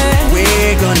it work.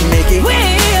 We're gonna make it.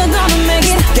 We're gonna make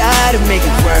it. Gotta make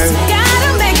it work.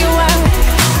 Gotta make it work.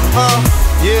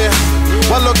 Yeah.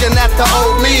 While looking at the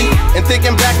old me and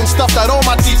thinking back and stuff that all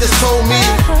my teachers told me.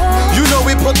 You know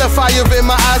we put the fire in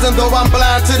my eyes, and though I'm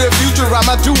blind to the future,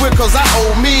 I'ma do it cause I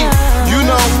owe me. You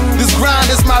know, this grind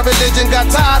is my religion. Got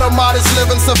tired of modest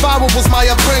living, survival was my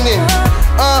upbringing.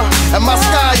 And my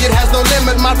sky, it has no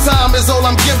limit, my time is all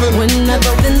I'm giving. When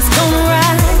nothing's gonna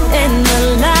right and the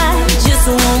light just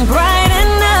won't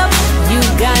brighten up, you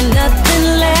got nothing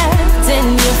left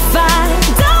and you're fine.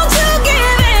 Don't you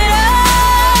give it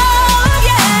up,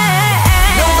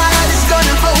 yeah. Nobody's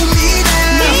gonna hold me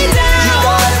down. You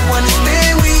gotta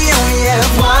understand we only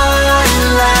have one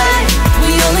life.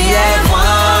 We only have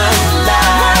one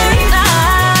life.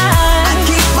 I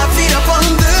keep my feet up on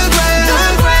the ground.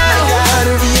 I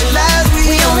gotta realize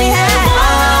we only have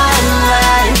one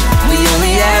life. We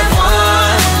only have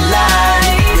one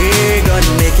life. We're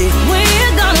gonna make it.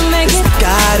 We're gonna make it.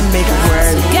 Gotta make it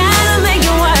work. Gotta make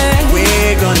it work.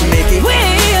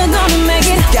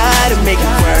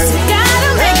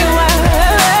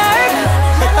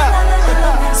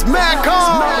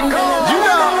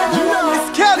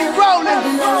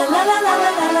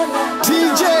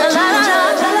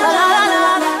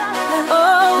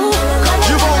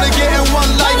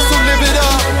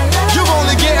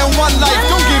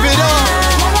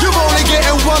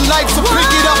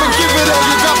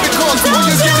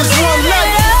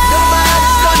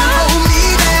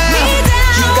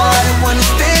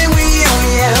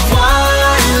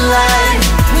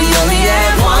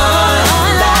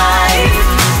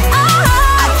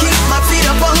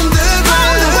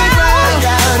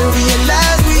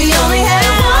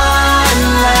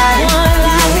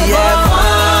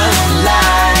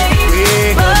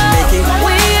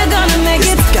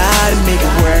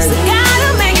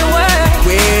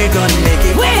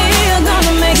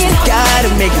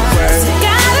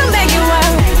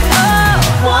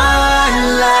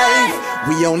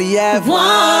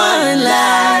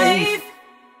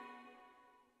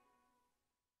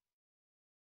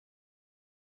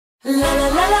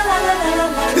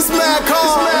 It's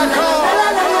Madcon.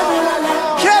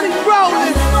 Kelly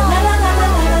Rowland.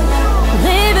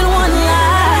 Living one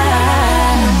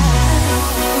life.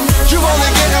 You only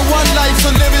getting one life, so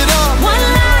live it up. One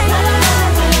life.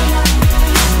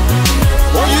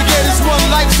 All you get is one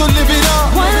life, so live it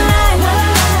up. One life.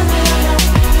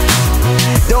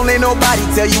 Don't let nobody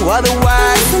tell you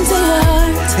otherwise. Listen to your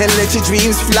heart. And let your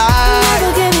dreams fly.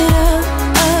 Never give it up,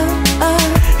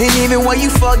 And even when you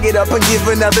fuck it up and give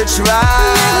another try,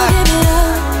 never give it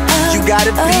up, you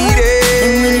gotta beat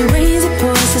And when you it. raise your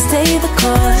voice, to stay the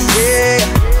course. Yeah.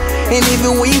 And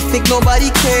even when you think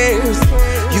nobody cares,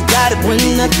 you gotta When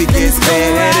believe it nothing's gets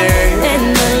going right better. and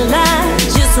the light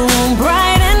just won't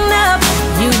brighten up,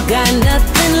 you got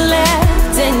nothing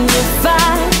left and you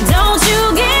fight. Don't you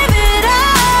give it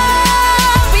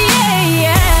up, yeah,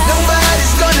 yeah.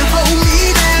 Nobody's gonna hold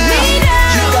me down. Me down.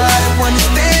 You gotta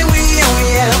understand we only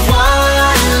have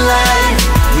one life.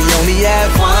 We only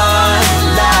have one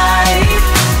life.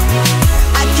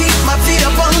 I keep my feet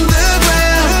up on the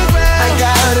ground. I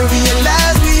gotta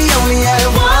realize we only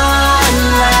have one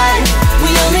life. We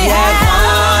only have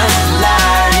one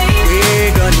life.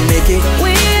 We're gonna make it.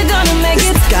 We're gonna make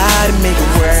it. Just gotta make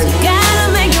it work. Gotta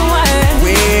make it work.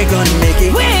 We're gonna make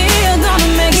it. We're gonna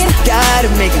make it. Gotta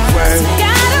make it work.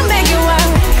 Gotta make it work.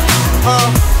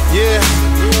 Yeah.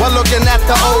 While looking at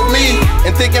the old me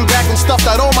and thinking back and stuff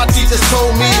that all my teachers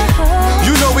told me.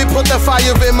 You know we put the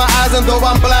fire in my eyes, and though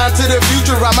I'm blind to the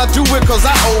future, I'ma do it cause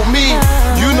I owe me.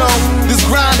 You know, this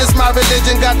grind is my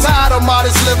religion. Got tired of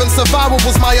modest living, survival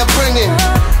was my upbringing.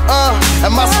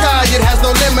 And my sky, it has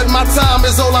no limit, my time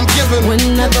is all I'm giving. When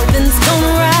nothing's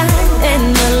gonna right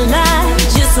and the light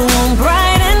just won't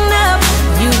brighten up,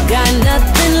 you got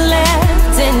nothing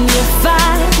left and you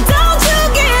fight. Don't you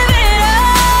give it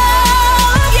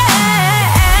up,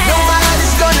 yeah.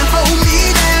 Nobody's gonna hold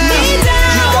me down. Me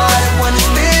down. You gotta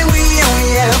understand we only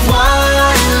have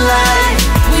one life.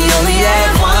 We only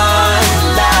have one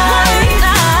life.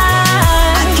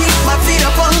 I keep my feet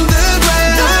up on the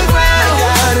ground. I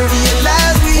gotta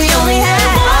realize we only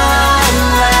have one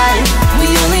life. We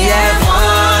only have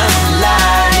one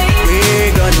life.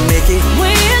 We're gonna make it.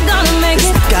 We're gonna make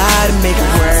it. Gotta make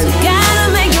it work. Gotta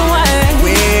make it work.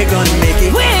 We're gonna make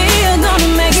it. We're gonna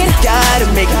make it. Gotta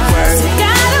make it work.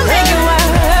 Gotta make it work.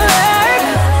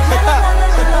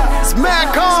 It's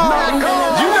Madcon.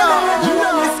 You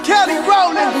know, it's Kelly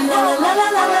Rowland.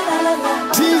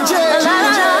 DJ.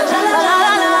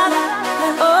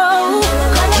 Oh.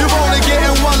 You're only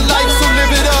getting one life, so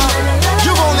live it up.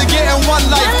 You're only getting one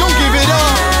life, don't give it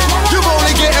up. You're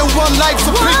only getting one life,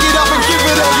 so pick it up and give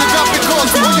it all you got,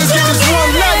 because all you get is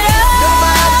one life.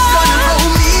 Nobody's gonna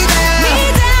hold me down.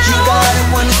 You gotta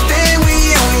understand we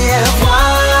only have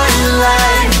one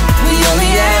life. We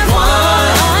only have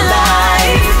one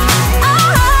life.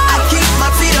 I keep my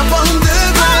feet up on the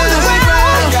ground.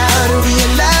 I gotta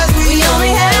realize we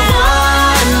only have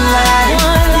one life.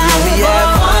 We only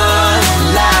have one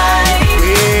life.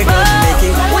 We're gonna make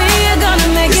it. We're gonna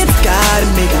make it. Just gotta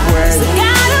make it work.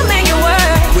 Gotta make it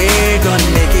work. We're gonna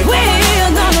make it.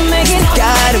 We're gonna make it.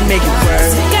 Gotta make it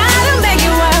work. Gotta make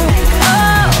it work.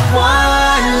 Oh.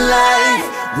 One life.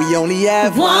 We only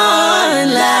have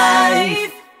One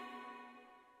life.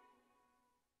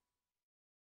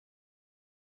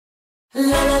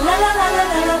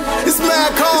 It's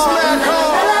Madcon.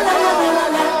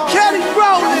 Kelly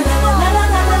Rowland.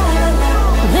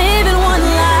 Living one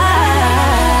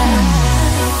life.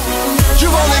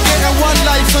 You're only getting one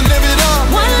life, so live it up.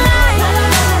 One life.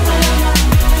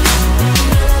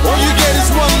 All you get is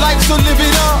one life, so live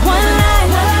it up. One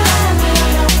life.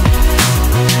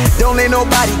 Don't let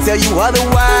nobody tell you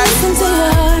otherwise. Listen to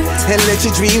your heart. And let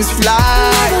your dreams fly.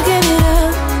 Never give it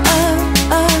up,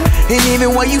 And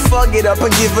even when you fuck it up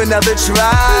and give another Never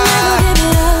try, give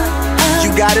it up, you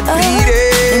gotta beat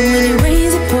And when you it.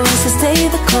 raise your voice, to stay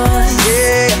the course.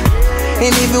 Yeah.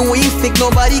 And even when you think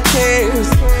nobody cares,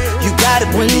 you gotta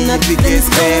When believe it nothing's gets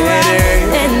going right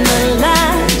better. and the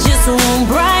light just won't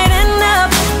brighten up,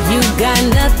 you got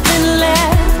nothing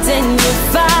left and you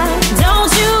fight.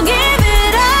 Don't you give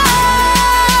it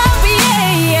up,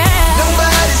 yeah, yeah.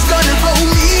 Nobody's gonna hold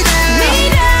me down. Me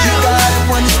down. You gotta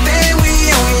understand we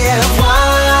only have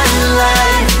one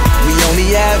life. We only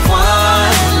have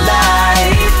one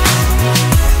life.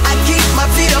 I keep my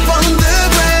feet up on the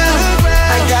ground.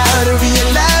 I gotta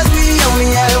realize we only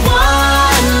have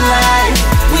one life.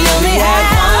 We only have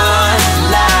one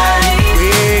life.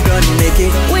 We're gonna make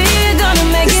it.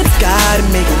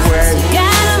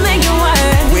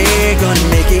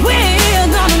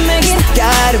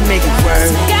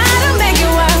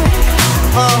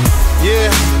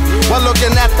 while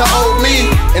looking at the old me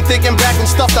and thinking back and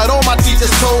stuff that all my teachers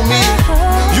told me.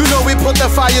 You know we put that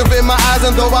fire in my eyes,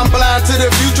 and though I'm blind to the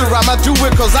future, I'ma do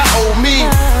it cause I owe me.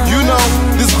 You know,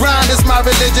 this grind is my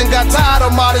religion. Got tired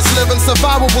of modest living,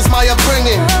 survival was my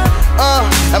upbringing.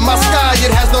 And my sky,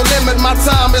 it has no limit, my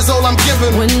time is all I'm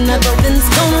giving. When nothing's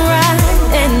gonna right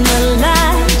and the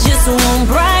light just won't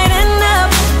brighten up,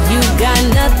 you got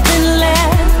nothing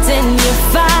left and you're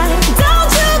fine.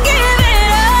 Don't you give it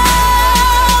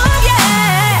up,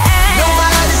 yeah.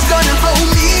 Nobody's gonna hold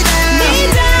me down.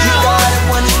 You gotta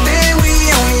understand we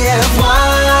only have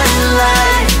one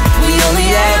life. We only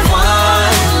have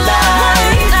one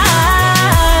life.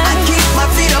 I keep my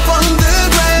feet up on the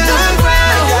ground.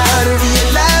 I gotta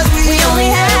realize we only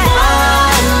have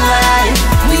one life.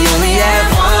 We only have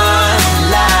one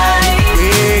life.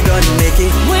 We're gonna make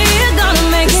it. We're gonna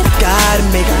make it. Gotta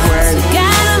make it work.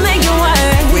 Gotta make it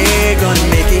work. We're gonna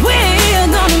make it. We're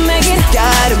gonna make it.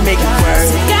 Gotta make it work.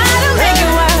 Gotta make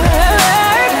it work.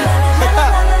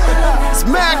 It's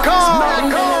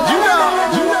Madcon. You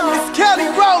know, it's Kelly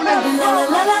Rowland.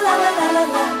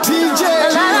 DJ.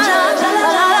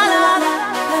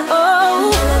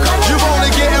 Oh, You're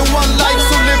only getting one life,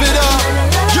 so live it up.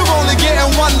 You're only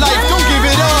getting one life, don't give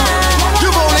it up.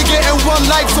 You're only getting one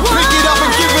life, so pick it up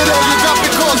and give it all you got,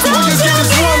 because all you get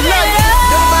is one life.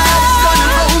 Nobody's gonna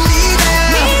hold me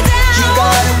down. You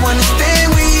gotta understand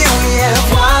we only have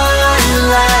one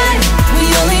life. we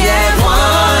only have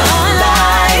one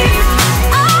life.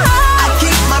 I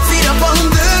keep my feet up on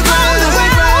the ground.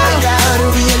 I gotta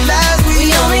realize we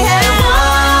only have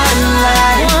one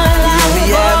life. We only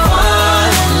have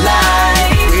one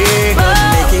life. We're gonna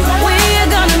make it. We're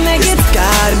gonna make it.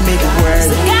 Gotta make it work.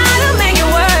 Gotta make it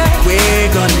work. We're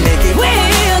gonna make it.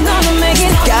 We're gonna make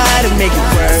it. Gotta make it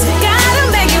work. Gotta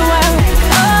make it work.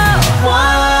 Oh,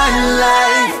 One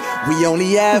life. We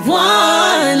only have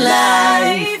one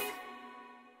life.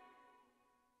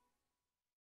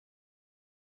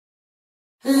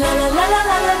 La la la la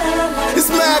la la la la. It's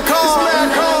Madcon.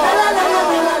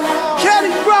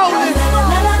 Kelly Rowland.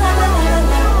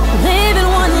 Living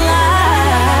one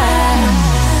life.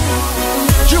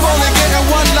 You're only getting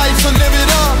one life, so live it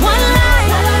up. One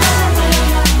life.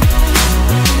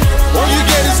 All you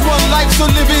get is one life, so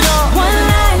live it up. One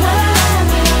life.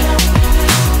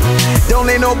 Don't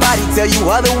let nobody tell you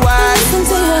otherwise. Listen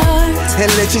to your heart. And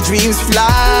let your dreams fly.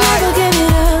 Never give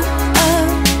it up.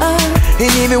 And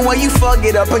even when you fuck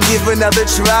it up and give another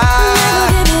try,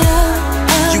 Never give it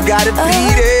up. you gotta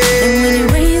beat And when it. you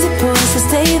raise your voice, so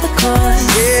stay the course.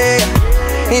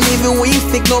 Yeah. And even when you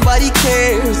think nobody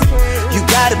cares, you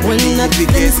gotta When believe it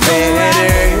nothing's gets going right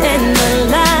better. and the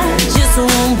light just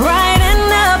won't brighten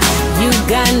up, you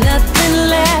got nothing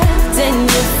left and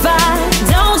you're fine.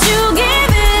 Don't you give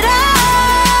it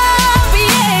up,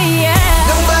 yeah, yeah.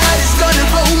 Nobody's gonna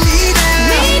hold me down.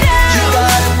 You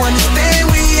gotta understand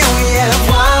we only have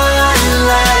one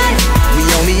life. We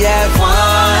only have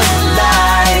one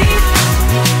life.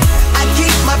 I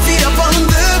keep my feet up on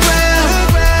the ground.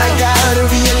 I gotta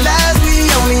realize we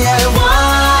only have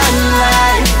one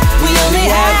life. We only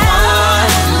have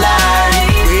one life.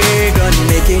 We're gonna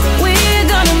make it. We're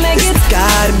gonna make it.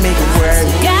 Gotta make it work.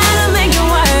 Gotta make it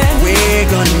work. We're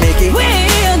gonna make it.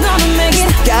 We're gonna make it.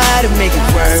 Gotta make it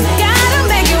work. Gotta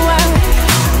make it work.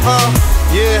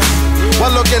 Yeah.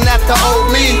 While looking at the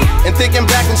old me and thinking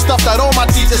back and stuff that all my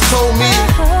teachers told me.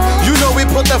 You know we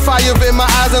put that fire in my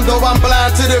eyes, and though I'm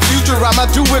blind to the future, I'ma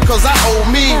do it cause I owe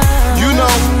me. You know,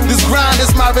 this grind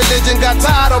is my religion. Got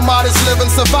tired of modest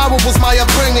living, survival was my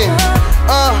upbringing.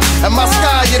 And my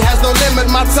sky, it has no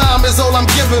limit, my time is all I'm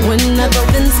giving. When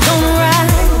nothing's gonna right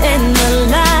and the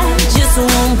light just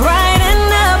won't brighten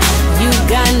up, you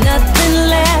got nothing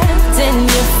left and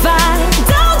you're fine.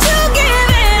 Don't you give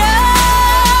it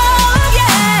up,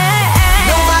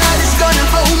 yeah. Nobody's gonna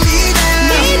hold me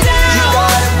down. You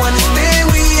gotta understand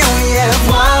we only have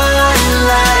one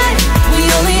life. We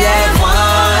only have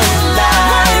one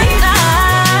life.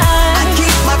 I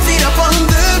keep my feet up on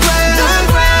the ground.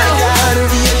 I gotta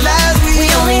realize we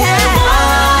only have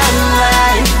one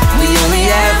life. We only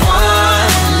have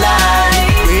one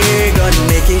life. We're gonna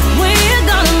make it. We're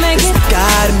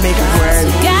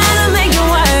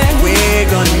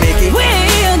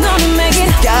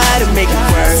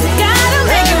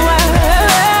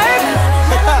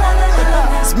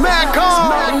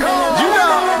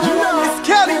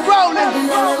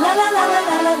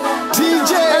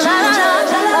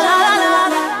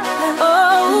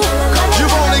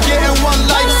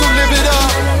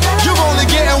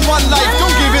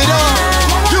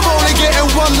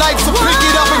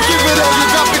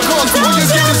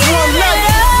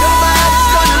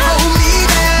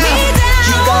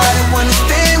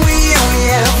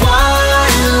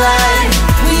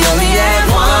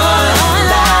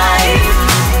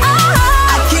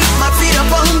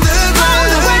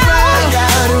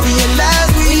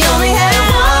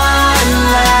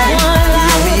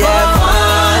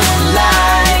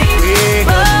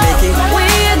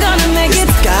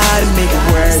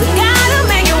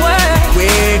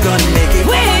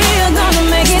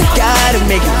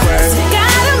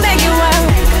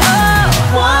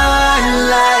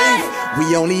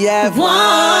only have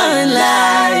one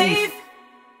life.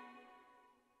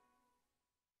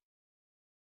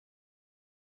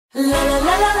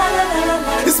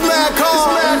 It's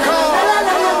Madcon.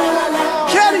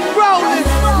 Kelly Rowland.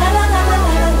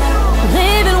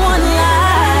 Living one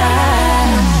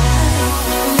life.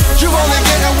 You only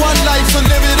getting one life, so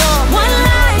live it up. One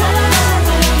life.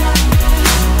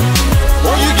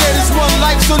 All you get is one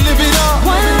life, so live it up.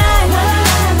 One life.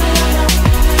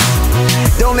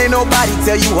 Don't let nobody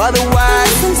tell you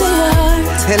otherwise, Listen to your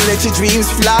heart. and let your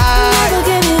dreams fly. Never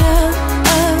give it up.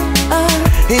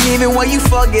 And even when you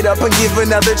fuck it up and give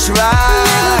another try,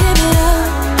 Never give it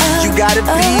up. you gotta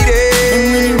beat And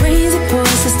when it. you raise your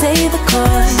voice, to stay the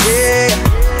course.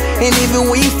 Yeah. And even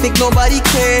when you think nobody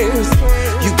cares,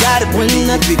 you gotta When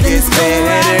believe it nothing's gets going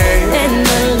right better. and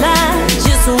the light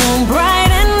just won't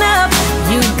brighten up,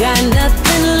 you got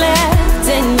nothing left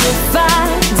and you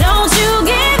fight. Don't you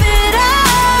give it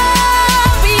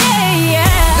up, yeah,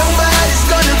 yeah. Nobody's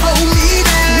gonna hold me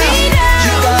down. Me down.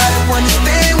 You gotta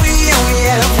understand we only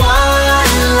have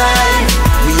one life.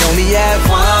 We only have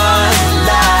one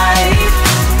life.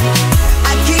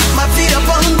 I keep my feet up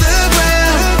on the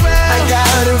ground. I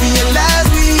gotta realize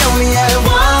we only have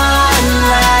one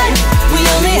life. We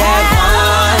only have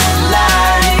one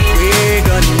life. We're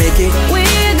gonna make it.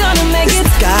 We're gonna make it.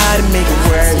 Gotta make it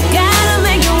work. Gotta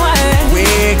make it work.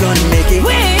 We're gonna make it.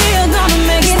 We're gonna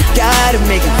make it. Gotta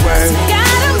make it work.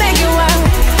 Gotta make it work.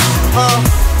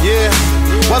 Yeah.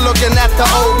 While looking at the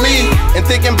old me and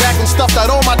thinking back and stuff that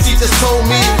all my teachers told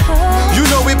me. You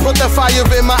know we put the fire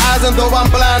in my eyes, and though I'm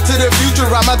blind to the future,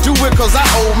 I'ma do it cause I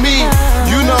owe me.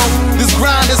 You know, this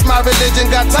grind is my religion.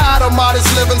 Got tired of modest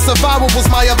living, survival was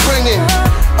my upbringing.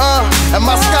 And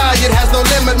my sky, it has no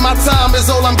limit, my time is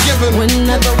all I'm giving. When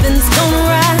nothing's gonna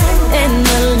right and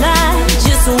the light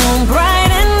just won't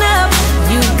brighten up,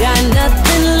 you got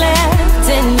nothing left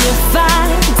and you fight.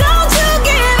 Don't you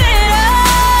give it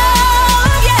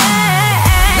up,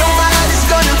 yeah. Nobody's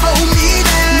gonna hold me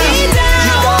down. Me down.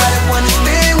 You gotta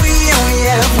understand we only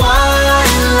have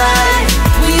one life.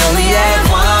 We only have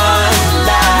one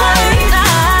life.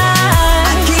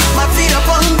 I keep my feet up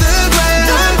on the ground.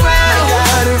 I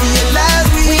gotta realize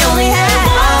we only have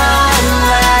one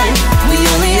life. We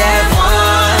only have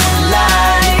one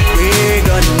life. We're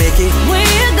gonna make it.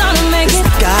 We're gonna make it.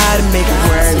 Gotta make it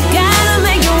work. Gotta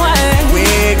make it work.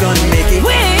 We're gonna make it.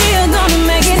 We're gonna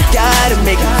make it. Gotta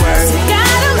make it work.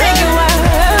 Gotta make it work.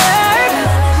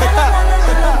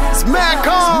 It's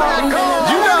Madcon.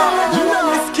 You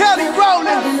know, it's Kelly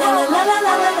Rowland.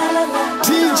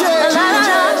 DJ.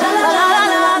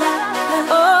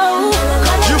 Oh.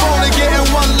 You're only getting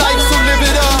one life, so live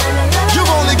it up.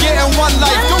 You're only getting one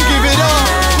life, don't give it up.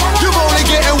 You're only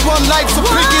getting one life, so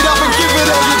pick it up and give it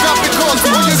all you got, because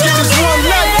all you get is one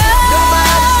life.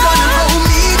 Nobody's gonna hold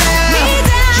me down.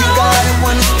 You gotta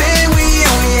understand we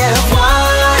only have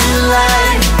one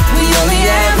life. We only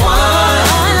have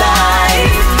one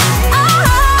life.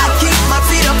 I keep my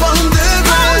feet up on the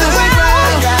ground.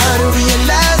 I gotta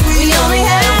realize we only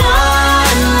have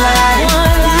one life.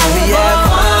 We only have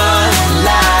one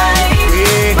life.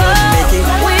 We're gonna make it.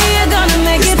 We're gonna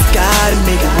make it. Gotta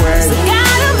make it work.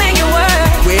 Gotta make it work.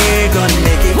 We're gonna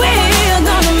make it. We're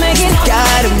gonna make it.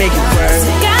 Gotta make it work.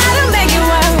 Gotta make it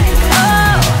work.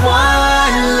 Oh.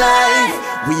 One life.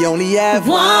 We only have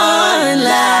One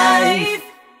life.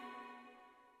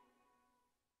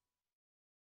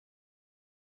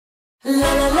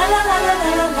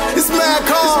 It's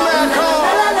Madcon.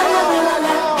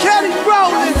 Kelly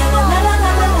Rowland.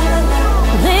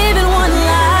 Living one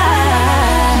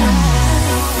life.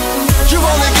 You're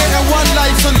only getting one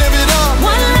life, so live it up.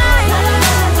 One life.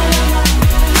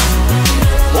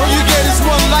 All you get is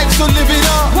one life, so live it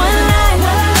up. One life.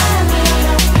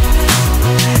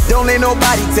 Don't let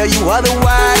nobody tell you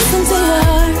otherwise, Listen to your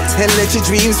heart. and let your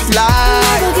dreams fly.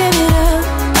 Never give it up.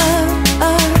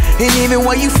 And even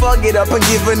when you fuck it up and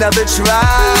give another try,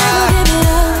 Never give it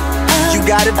up. you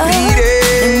gotta beat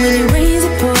And when you it. raise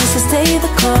your voice, to stay the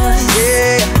course.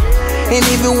 Yeah. And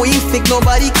even when you think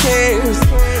nobody cares,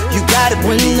 you gotta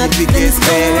When believe it nothing's gets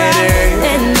going right better.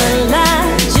 and the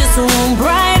light just won't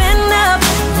brighten up,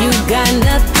 you got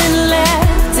nothing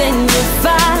left and you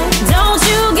fight. Don't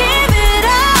you give it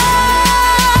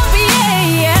up,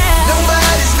 yeah, yeah.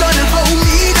 Nobody's gonna hold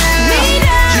me down. Me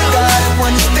down. You gotta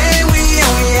understand we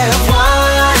only have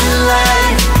one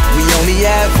life. We only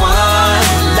have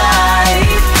one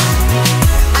life.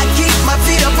 I keep my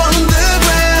feet up on the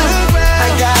ground. I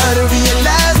gotta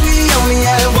realize we only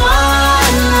have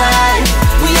one life.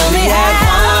 We only have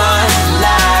one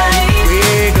life.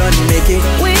 We're gonna make it.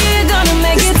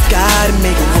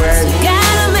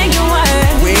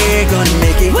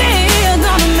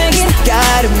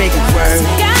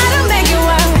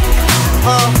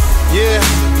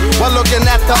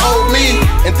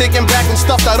 and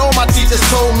stuff that all my teachers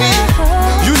told me.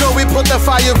 You know we put the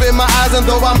fire in my eyes, and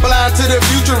though I'm blind to the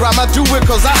future, I'ma do it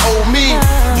cause I owe me.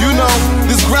 You know,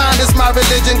 this grind is my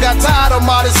religion. Got tired of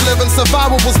modest living,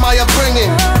 survival was my upbringing.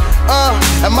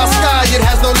 And my sky, it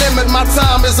has no limit, my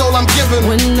time is all I'm giving.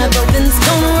 When nothing's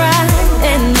gonna right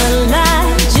and the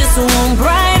light just won't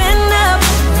brighten up,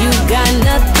 you got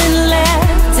nothing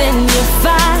left and you're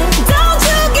fine. Don't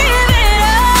you give it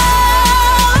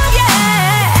up,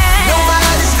 yeah.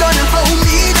 Nobody's gonna hold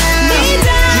me down.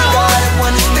 You gotta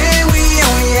understand we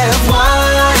only have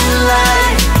one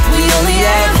life. We only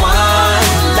have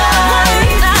one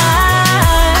life.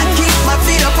 I keep my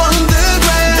feet up on the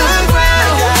ground. I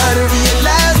gotta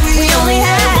realize we only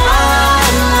have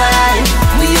one life.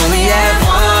 We only have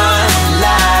one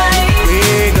life.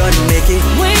 We're gonna make it.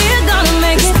 We're gonna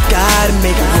make it. Gotta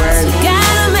make it work.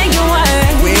 Gotta make it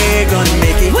work. We're gonna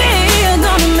make it. We're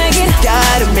gonna make it.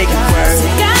 Gotta make it work.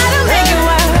 Gotta make it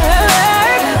work.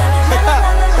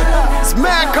 It's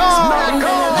Madcon.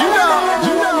 You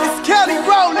know, it's Kelly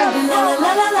Rowland.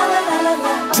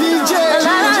 DJ.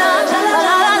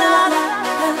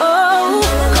 Oh,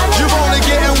 You're only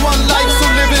getting one life, so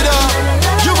live it up.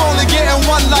 You're only getting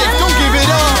one life, don't give it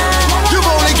up. You're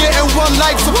only getting one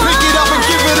life, so pick it up and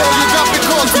give it all you got,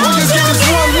 because all you get is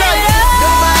one life.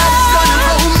 Nobody's gonna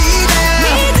hold me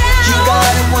down. You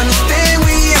gotta understand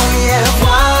we only have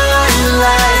one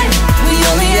life. we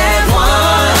only have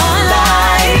one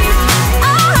life.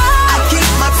 I keep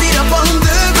my feet up on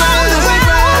the ground.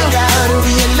 I gotta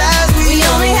realize we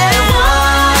only have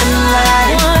one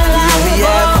life. We only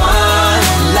have one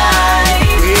life.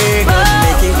 We're gonna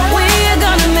make it. We're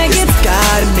gonna make it.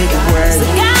 Gotta make it work.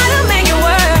 Gotta make it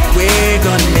work. We're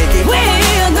gonna make it.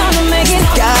 We're gonna make it.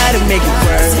 Gotta make it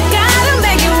work. Gotta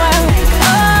make it work.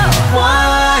 Oh,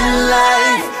 One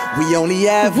life. We only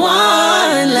have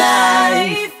one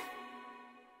life.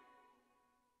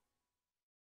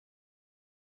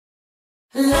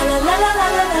 La la la la la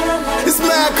la la la. It's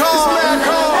Madcon.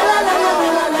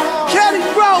 Kelly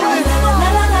Rowland.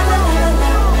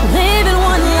 Living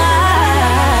one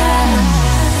life.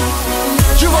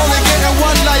 You're only getting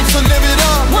one life, so live it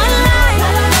up. One life.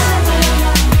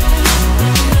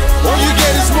 All you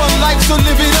get is one life, so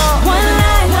live it up. One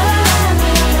life.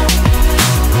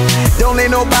 Don't let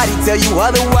nobody tell you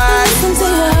otherwise. Listen to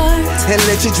your heart. And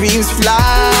let your dreams fly.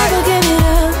 Never give it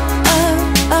up.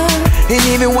 And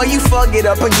even when you fuck it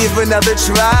up and give another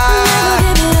try,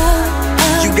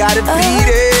 you gotta beat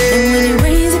And when you it.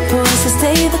 raise your voice, to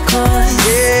stay the course.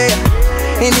 Yeah.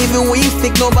 And even when you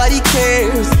think nobody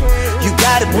cares, you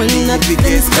gotta When believe it nothing's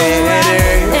gets going right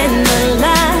better. and the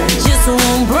light just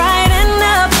won't brighten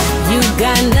up, you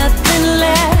got nothing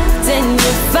left and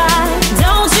you're fine.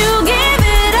 Don't you give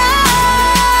it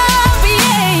up,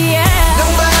 yeah, yeah.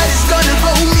 Nobody's gonna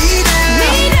hold me down.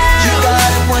 You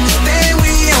gotta understand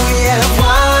we only have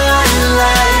one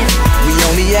life. We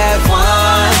only have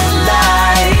one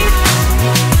life.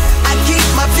 I keep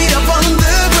my feet up on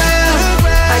the ground.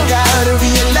 I gotta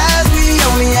realize we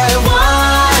only have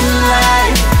one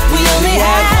life. We only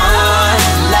have one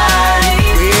life.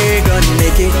 We're gonna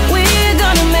make it. We're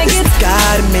gonna make it.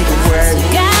 Gotta make it work.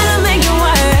 Gotta make it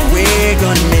work. We're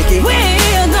gonna make it.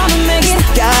 We're gonna make it.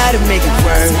 Gotta make it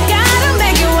work. Gotta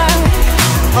make it work.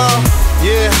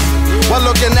 Yeah. While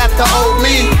looking at the old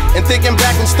me and thinking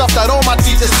back and stuff that all my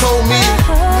teachers told me.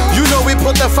 You know we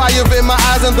put the fire in my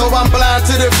eyes, and though I'm blind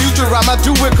to the future, I'ma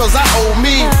do it cause I owe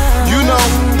me. You know,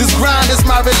 this grind is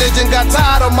my religion. Got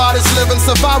tired of modest living,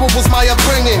 survival was my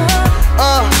upbringing.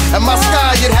 And my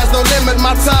sky, it has no limit,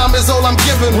 my time is all I'm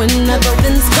giving. When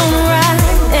nothing's gonna right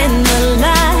and the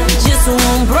light just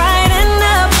won't brighten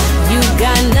up, you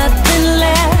got nothing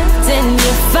left and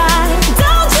you're fine.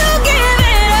 Don't you give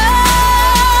it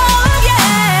up,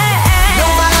 yeah.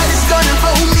 Nobody's gonna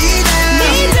hold me down.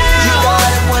 You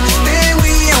gotta understand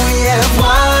we only have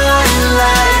one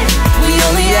life. We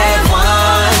only have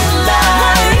one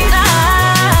life.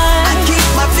 I keep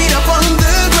my feet up on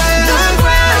the ground.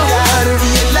 I gotta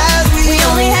realize we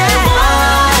only have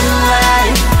one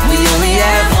life. We only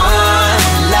have one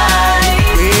life.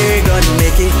 We're gonna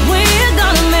make it. We're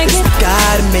gonna make it.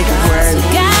 Gotta make it work.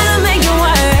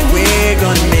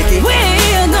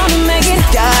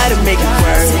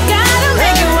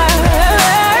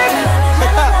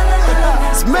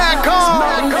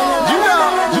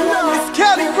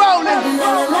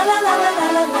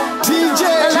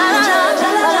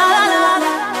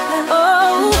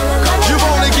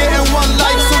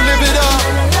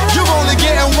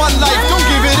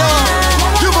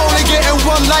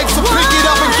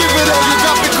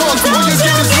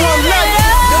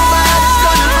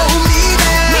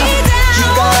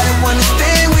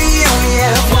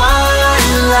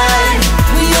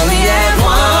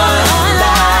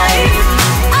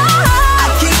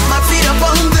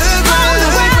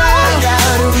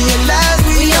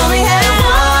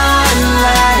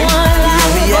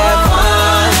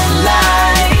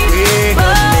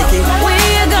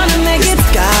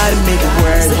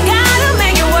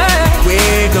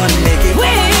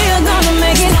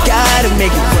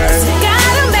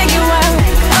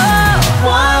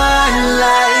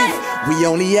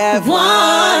 have one